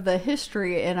part of the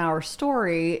history in our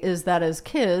story, is that as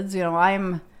kids, you know,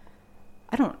 I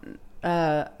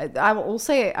will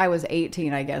say I was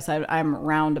 18, I guess. I'm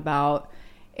roundabout.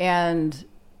 And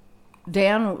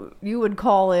Dan, you would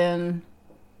call in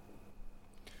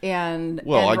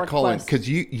I'd call in because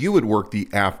you would work the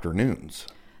afternoons.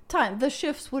 The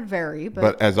shifts would vary,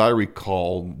 but as I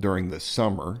recall, during the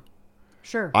summer,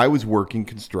 sure, I was working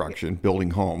construction,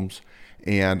 building homes,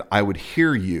 and I would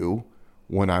hear you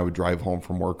when I would drive home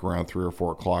from work around 3 or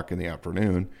 4 o'clock in the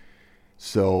afternoon.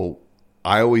 So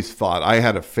I always thought I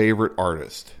had a favorite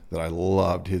artist that I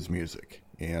loved his music,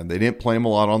 and they didn't play him a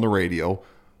lot on the radio,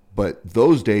 but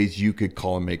those days you could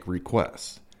call and make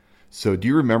requests. So do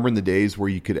you remember in the days where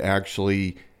you could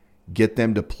actually get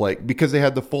them to play, because they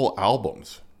had the full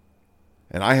albums,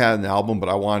 and I had an album, but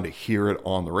I wanted to hear it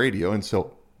on the radio. And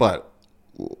so, but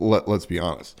let's be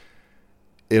honest,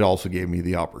 it also gave me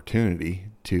the opportunity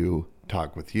to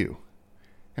talk with you.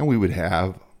 And we would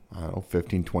have,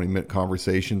 15, 20-minute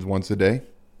conversations once a day.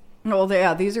 Well,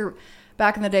 yeah, these are,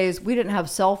 back in the days, we didn't have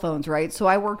cell phones, right? So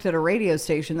I worked at a radio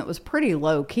station that was pretty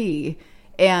low key.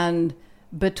 And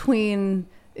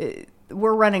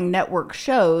we're running network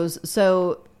shows.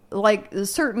 So like there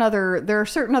are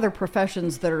certain other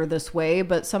professions that are this way,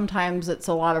 but sometimes it's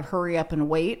a lot of hurry up and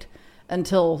wait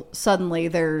until suddenly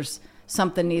there's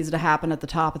something needs to happen at the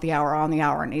top of the hour, on the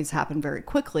hour, and it needs to happen very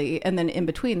quickly. And then in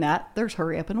between that, there's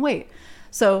hurry up and wait.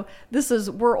 So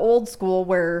we're old school,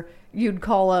 where you'd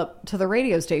call up to the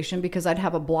radio station because I'd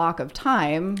have a block of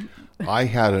time. I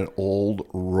had an old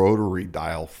rotary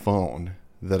dial phone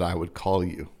that I would call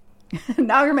you.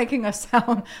 Now you're making us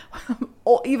sound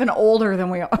even older than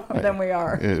we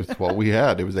are. It's what we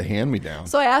had. It was a hand-me-down.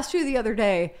 So I asked you the other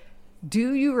day,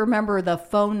 do you remember the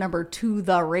phone number to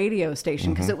the radio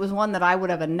station? Because it was one that I would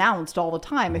have announced all the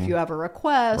time. If you have a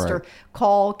request, or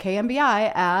call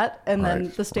KMBI at, and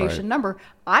then the station number.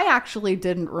 I actually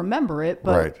didn't remember it,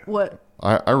 but what?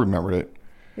 I remembered it.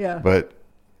 Yeah. But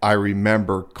I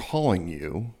remember calling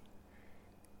you.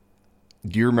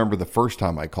 Do you remember the first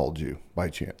time I called you by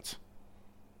chance?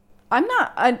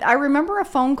 I remember a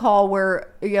phone call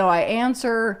where, I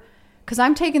answer because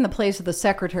I'm taking the place of the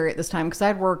secretary at this time because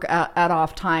I'd work at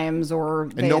off times or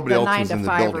nobody else 9 was to in the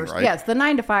 5ers. building, right? Yes, the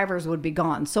 9 to 5ers would be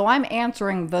gone. So I'm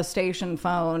answering the station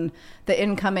phone, the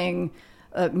incoming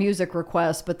music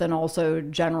requests, but then also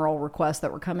general requests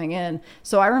that were coming in.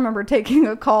 So I remember taking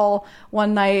a call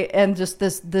one night and just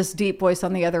this deep voice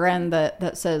on the other end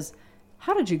that says,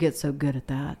 "How did you get so good at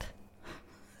that?"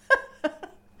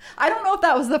 I don't know if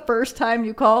that was the first time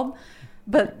you called,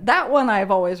 but that one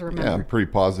I've always remembered. Yeah, I'm pretty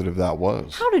positive that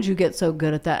was. How did you get so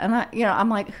good at that? And I'm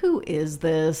like, who is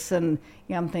this? And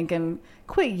I'm thinking,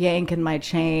 quit yanking my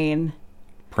chain.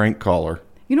 Prank caller.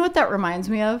 You know what that reminds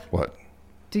me of? What?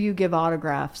 Do you give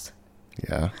autographs?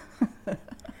 Yeah.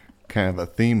 Kind of a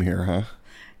theme here, huh?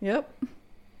 Yep.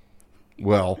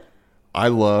 Well, I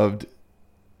loved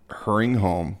hurrying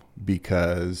home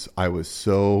because I was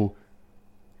so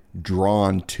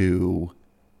drawn to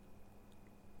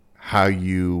how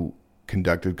you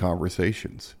conducted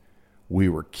conversations. We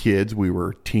were kids, we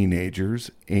were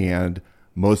teenagers, and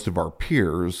most of our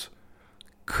peers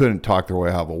couldn't talk their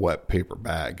way out of a wet paper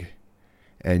bag.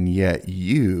 And yet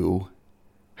you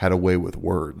had a way with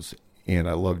words, and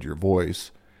I loved your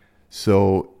voice.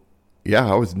 So,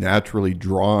 yeah, I was naturally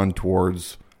drawn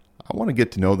towards, I want to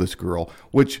get to know this girl,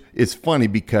 which is funny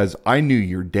because I knew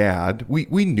your dad.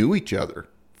 We knew each other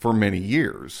for many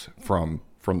years from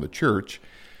the church.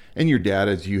 And your dad,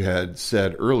 as you had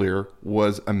said earlier,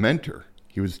 was a mentor.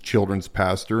 He was children's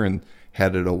pastor and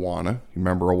headed Dawna. You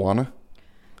remember Dawna?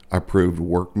 Approved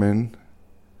workmen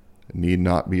need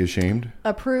not be ashamed.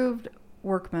 Approved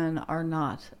workmen are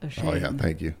not ashamed. Oh, yeah,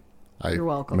 thank you. You're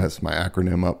welcome. I messed my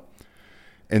acronym up.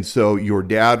 And so your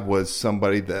dad was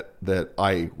somebody that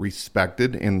I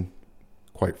respected and,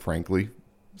 quite frankly,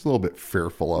 was a little bit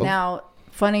fearful of. Now,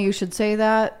 funny you should say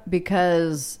that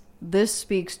because this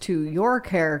speaks to your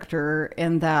character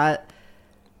in that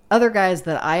other guys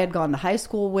that I had gone to high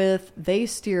school with, they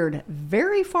steered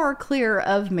very far clear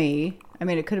of me. I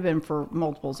mean, it could have been for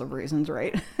multiples of reasons,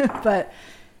 right? But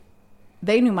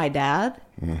they knew my dad.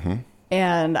 Mm-hmm.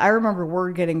 And I remember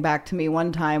word getting back to me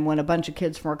one time when a bunch of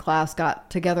kids from our class got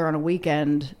together on a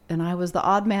weekend and I was the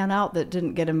odd man out that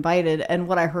didn't get invited. And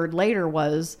what I heard later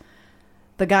was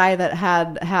the guy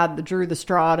that drew the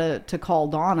straw to call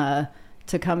Dawna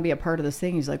to come be a part of this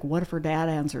thing. He's like, what if her dad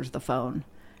answers the phone?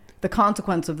 The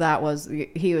consequence of that was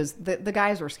the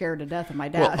guys were scared to death of my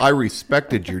dad. Well, I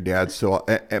respected your dad. So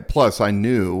plus I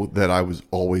knew that I was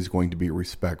always going to be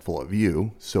respectful of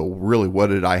you. So really, what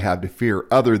did I have to fear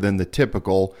other than the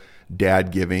typical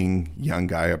dad giving young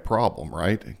guy a problem,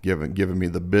 right? Giving me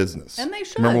the business. And they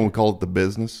should. Remember when we called it the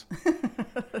business?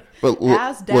 But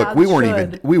As look, we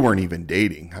dads weren't even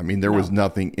dating. I mean, there was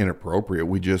nothing inappropriate.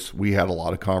 We had a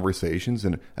lot of conversations,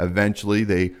 and eventually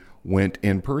they went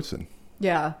in person.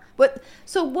 Yeah. But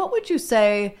so what would you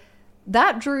say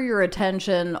that drew your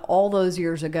attention all those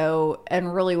years ago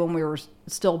and really when we were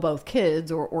still both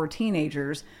kids or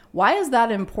teenagers? Why is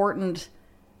that important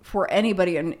for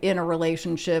anybody in a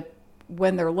relationship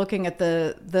when they're looking at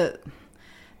the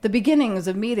beginnings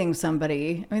of meeting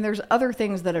somebody? I mean, there's other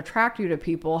things that attract you to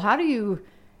people. How do you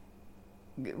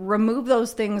remove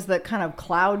those things that kind of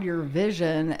cloud your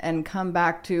vision and come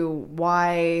back to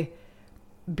why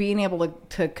being able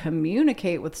to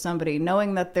communicate with somebody,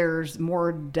 knowing that there's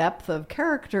more depth of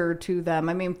character to them?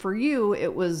 I mean, for you,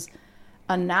 it was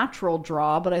a natural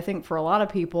draw, but I think for a lot of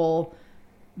people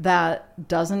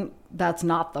that's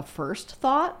not the first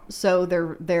thought. So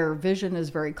their vision is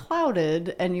very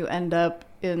clouded and you end up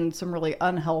in some really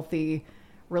unhealthy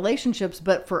relationships.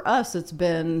 But for us, it's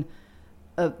been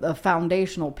a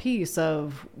foundational piece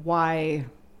of why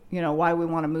we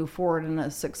want to move forward in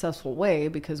a successful way,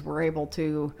 because we're able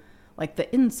to, like,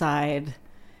 the inside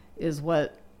is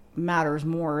what matters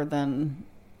more than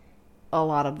a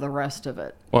lot of the rest of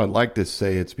it. Well, I'd like to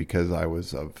say it's because I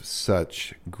was of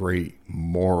such great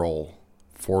moral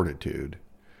fortitude.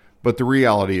 But the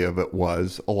reality of it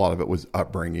was, a lot of it was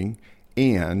upbringing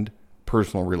and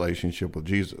personal relationship with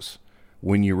Jesus.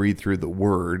 When you read through the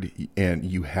Word and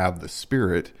you have the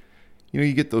Spirit,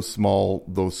 you get those small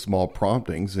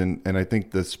promptings, and I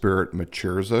think the Spirit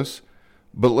matures us.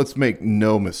 But let's make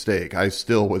no mistake, I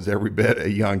still was every bit a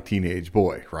young teenage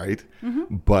boy, right?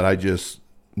 Mm-hmm. But I just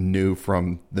knew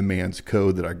from the man's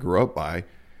code that I grew up by,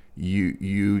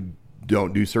 you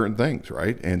don't do certain things,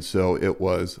 right? And so it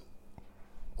was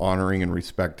honoring and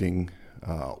respecting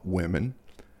women,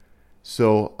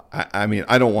 So, I mean,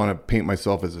 I don't want to paint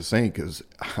myself as a saint because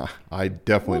I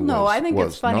definitely Well, no, was, I think was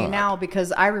it's funny not. now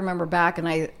because I remember back and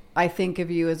I think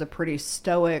of you as a pretty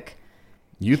stoic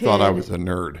You thought I kid. was a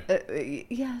nerd.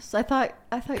 Yes, I thought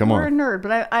Come you were on. a nerd,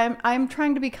 but I'm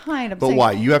trying to be kind. I'm But saying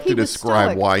why? You have he to was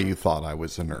describe stoic. why you thought I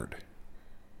was a nerd.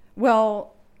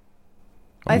 Well,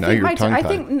 Oh, now you're I tongue-tied.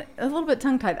 think a little bit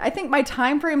tongue tied. I think my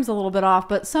time frame's a little bit off,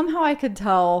 but somehow I could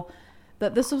tell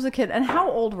that this was a kid. And how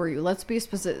old were you? Let's be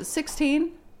specific.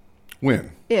 16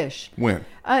 When? ish. When?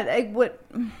 What?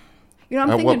 I'm At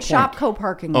thinking what point? Shopco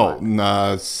parking Oh, lot.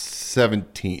 nah,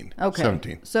 17. Okay.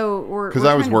 17. So we're Because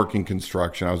I was kind of- working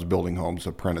construction. I was building homes,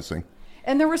 apprenticing.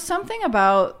 and there was something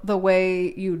about the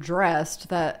way you dressed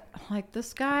that, like,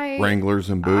 this guy.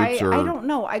 Wranglers and boots, I or don't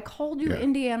know. I called you Yeah.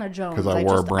 Indiana Jones 'Cause I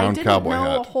wore a brown I didn't cowboy know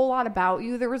a hat. whole lot about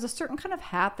you. There was a certain kind of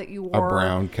hat that you a wore.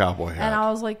 brown cowboy hat. And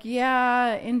I was like,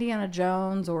 yeah, Indiana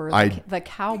Jones or I- the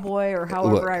cowboy or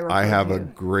however Look, I refer I have to a you.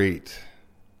 great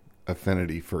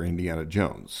affinity for Indiana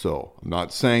Jones. So I'm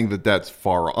not saying that that's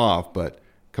far off, but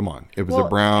come on. It was Well, a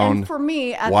brown, and for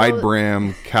me, at wide those-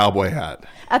 brim cowboy hat.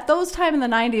 At those time in the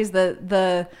 90s,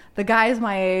 the guys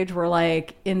my age were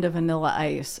like into Vanilla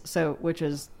Ice, so which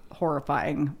is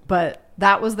horrifying, but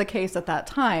that was the case at that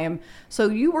time. So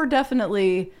you were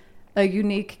definitely a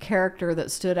unique character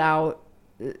that stood out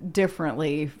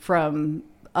differently from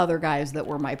other guys that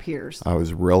were my peers. I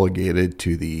was relegated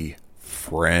to the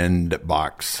friend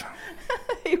box.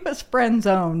 He was friend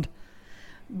zoned.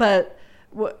 But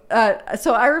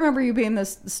so I remember you being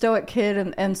this stoic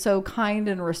kid and so kind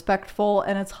and respectful,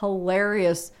 and it's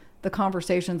hilarious the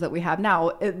conversations that we have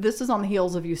now. This is on the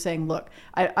heels of you saying, look,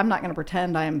 I'm not going to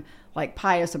pretend I'm like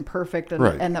pious and perfect and,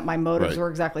 Right. and that my motives Right. were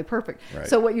exactly perfect. Right.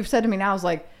 So what you've said to me now is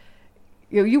like,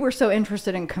 you were so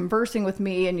interested in conversing with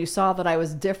me, and you saw that I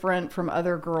was different from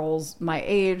other girls my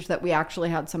age, that we actually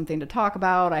had something to talk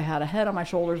about. I had a head on my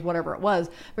shoulders, whatever it was.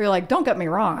 But you're like, don't get me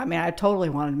wrong. I mean, I totally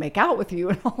wanted to make out with you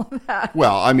and all of that.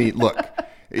 Well, I mean, look,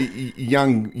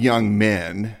 young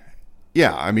men,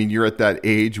 yeah, I mean, you're at that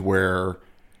age where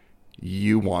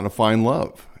you want to find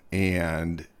love.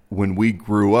 And when we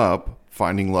grew up,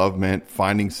 finding love meant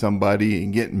finding somebody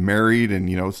and getting married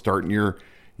and, starting your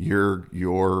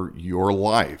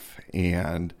life.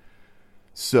 And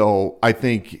so I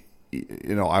think,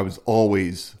 I was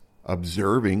always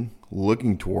observing,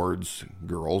 looking towards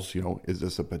girls, is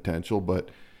this a potential? But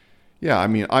yeah, I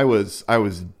mean, I was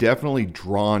definitely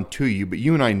drawn to you, but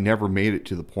you and I never made it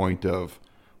to the point of,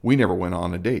 we never went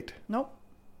on a date. Nope.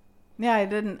 Yeah, I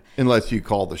didn't. Unless you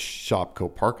call the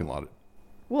Shopco parking lot.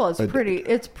 Well,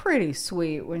 it's pretty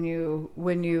sweet when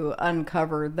you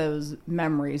uncover those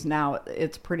memories. Now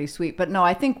it's pretty sweet. But no,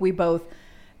 I think we both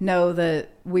know that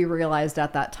we realized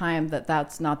at that time that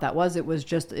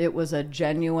it was a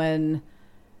genuine,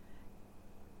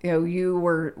 you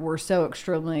were so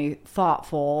extremely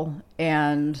thoughtful,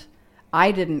 and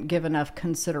I didn't give enough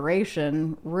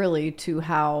consideration really to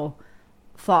how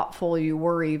thoughtful you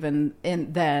were even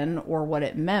then or what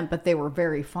it meant, but they were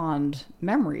very fond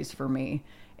memories for me.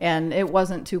 And it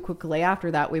wasn't too quickly after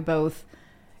that we both,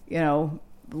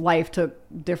 life took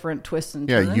different twists and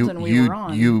turns, and we were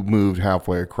on. You moved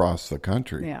halfway across the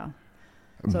country. Yeah.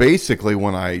 Basically,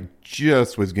 when I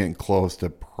just was getting close to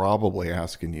probably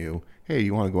asking you, hey,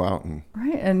 you want to go out and...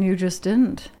 Right, and you just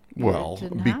didn't. Well, It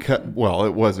didn't because happen.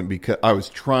 it wasn't because I was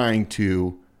trying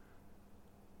to...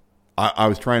 I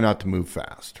was trying not to move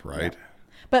fast, right?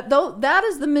 But though that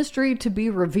is the mystery to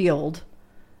be revealed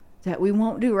that we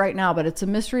won't do right now, but it's a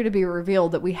mystery to be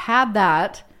revealed that we had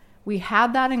that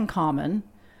in common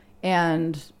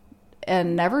and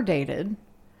never dated.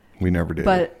 We never did.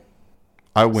 But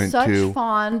I went such to...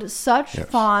 fond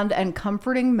and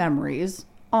comforting memories,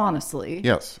 honestly.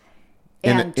 Yes.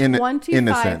 And 25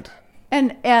 innocent.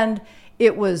 And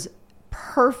it was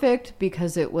perfect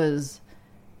because it was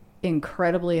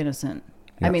incredibly innocent.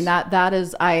 I Yes. mean, that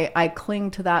is, I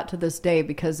cling to that to this day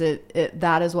because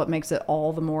that is what makes it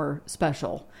all the more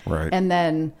special. Right. And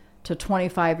then to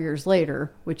 25 years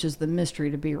later, which is the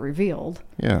mystery to be revealed.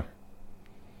 Yeah.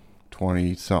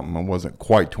 20 something. I wasn't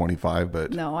quite 25,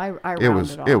 but No, I rounded it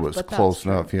was off, it was but that's close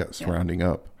true. enough. Yes, Yeah. rounding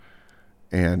up.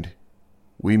 And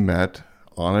we met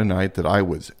on a night that I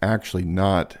was actually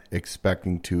not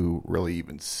expecting to really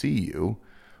even see you,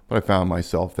 but I found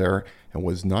myself there and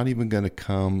was not even going to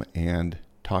come and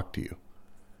talk to you.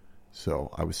 So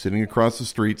I was sitting across the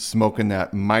street smoking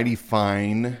that mighty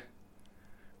fine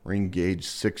ring gauge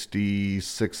 60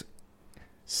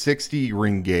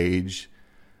 ring gauge.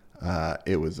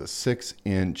 It was a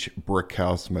 6-inch brick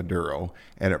house Maduro,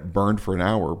 and it burned for an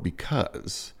hour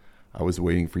because I was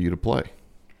waiting for you to play.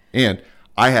 And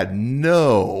I had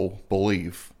no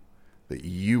belief that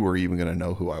you were even going to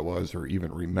know who I was or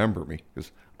even remember me,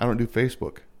 because I don't do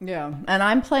Facebook. Yeah, and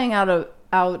I'm playing out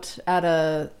at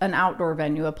an outdoor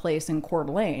venue, a place in Coeur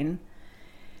d'Alene.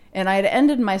 And I had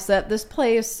ended my set. This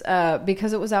place,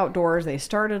 because it was outdoors, they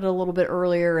started a little bit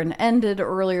earlier and ended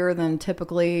earlier than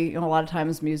typically. A lot of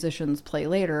times musicians play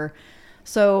later.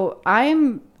 So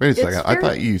Wait a second. I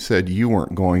thought you said you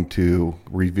weren't going to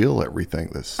reveal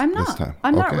everything this time.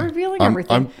 I'm not revealing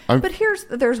everything. But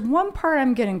there's one part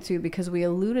I'm getting to, because we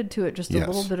alluded to it just a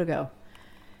little bit ago.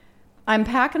 I'm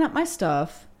packing up my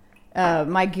stuff,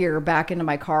 my gear, back into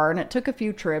my car, and it took a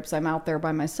few trips. I'm out there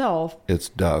by myself. It's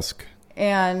dusk.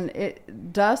 And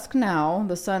dusk now.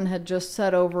 The sun had just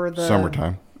set over the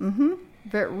summertime.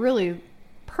 Mm-hmm. Really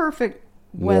perfect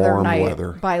weather Warm night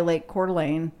weather by Lake Coeur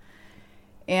d'Alene.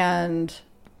 And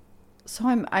so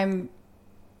I'm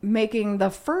making the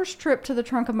first trip to the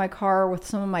trunk of my car with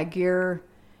some of my gear.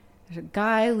 There's a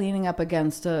guy leaning up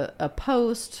against a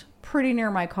post pretty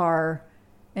near my car,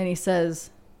 and he says,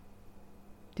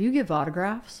 "Do you give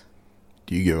autographs?"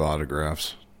 Do you give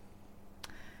autographs?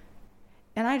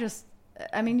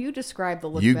 And you described the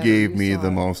look. You gave me the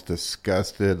most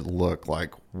disgusted look,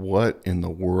 like, what in the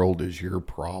world is your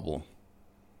problem?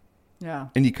 Yeah.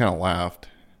 And you kind of laughed.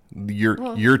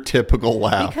 Your typical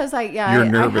laugh. Because your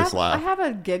nervous laugh. I have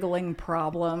a giggling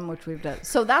problem, which we've done.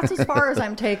 So that's as far as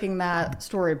I'm taking that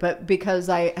story. But because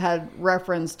I had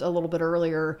referenced a little bit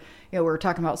earlier, we were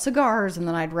talking about cigars, and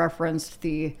then I'd referenced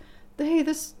the hey,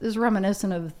 this is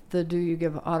reminiscent of the do you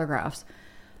give autographs.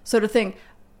 So to think,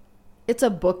 it's a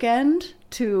bookend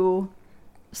to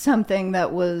something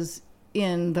that was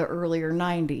in the earlier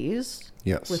 90s.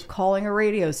 Yes. With calling a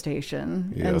radio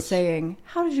station and saying,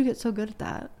 "How did you get so good at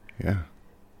that?" Yeah.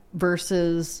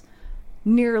 Versus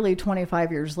nearly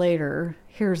 25 years later,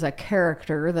 here's a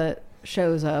character that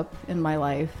shows up in my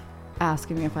life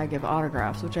asking me if I give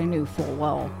autographs, which I knew full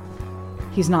well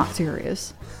he's not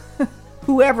serious.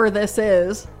 Whoever this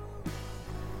is,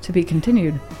 to be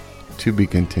continued. To be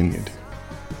continued.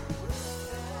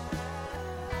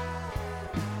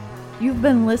 You've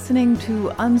been listening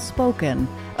to Unspoken,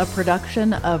 a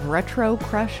production of Retro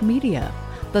Crush Media.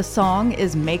 The song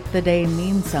is Make the Day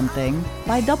Mean Something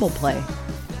by Double Play.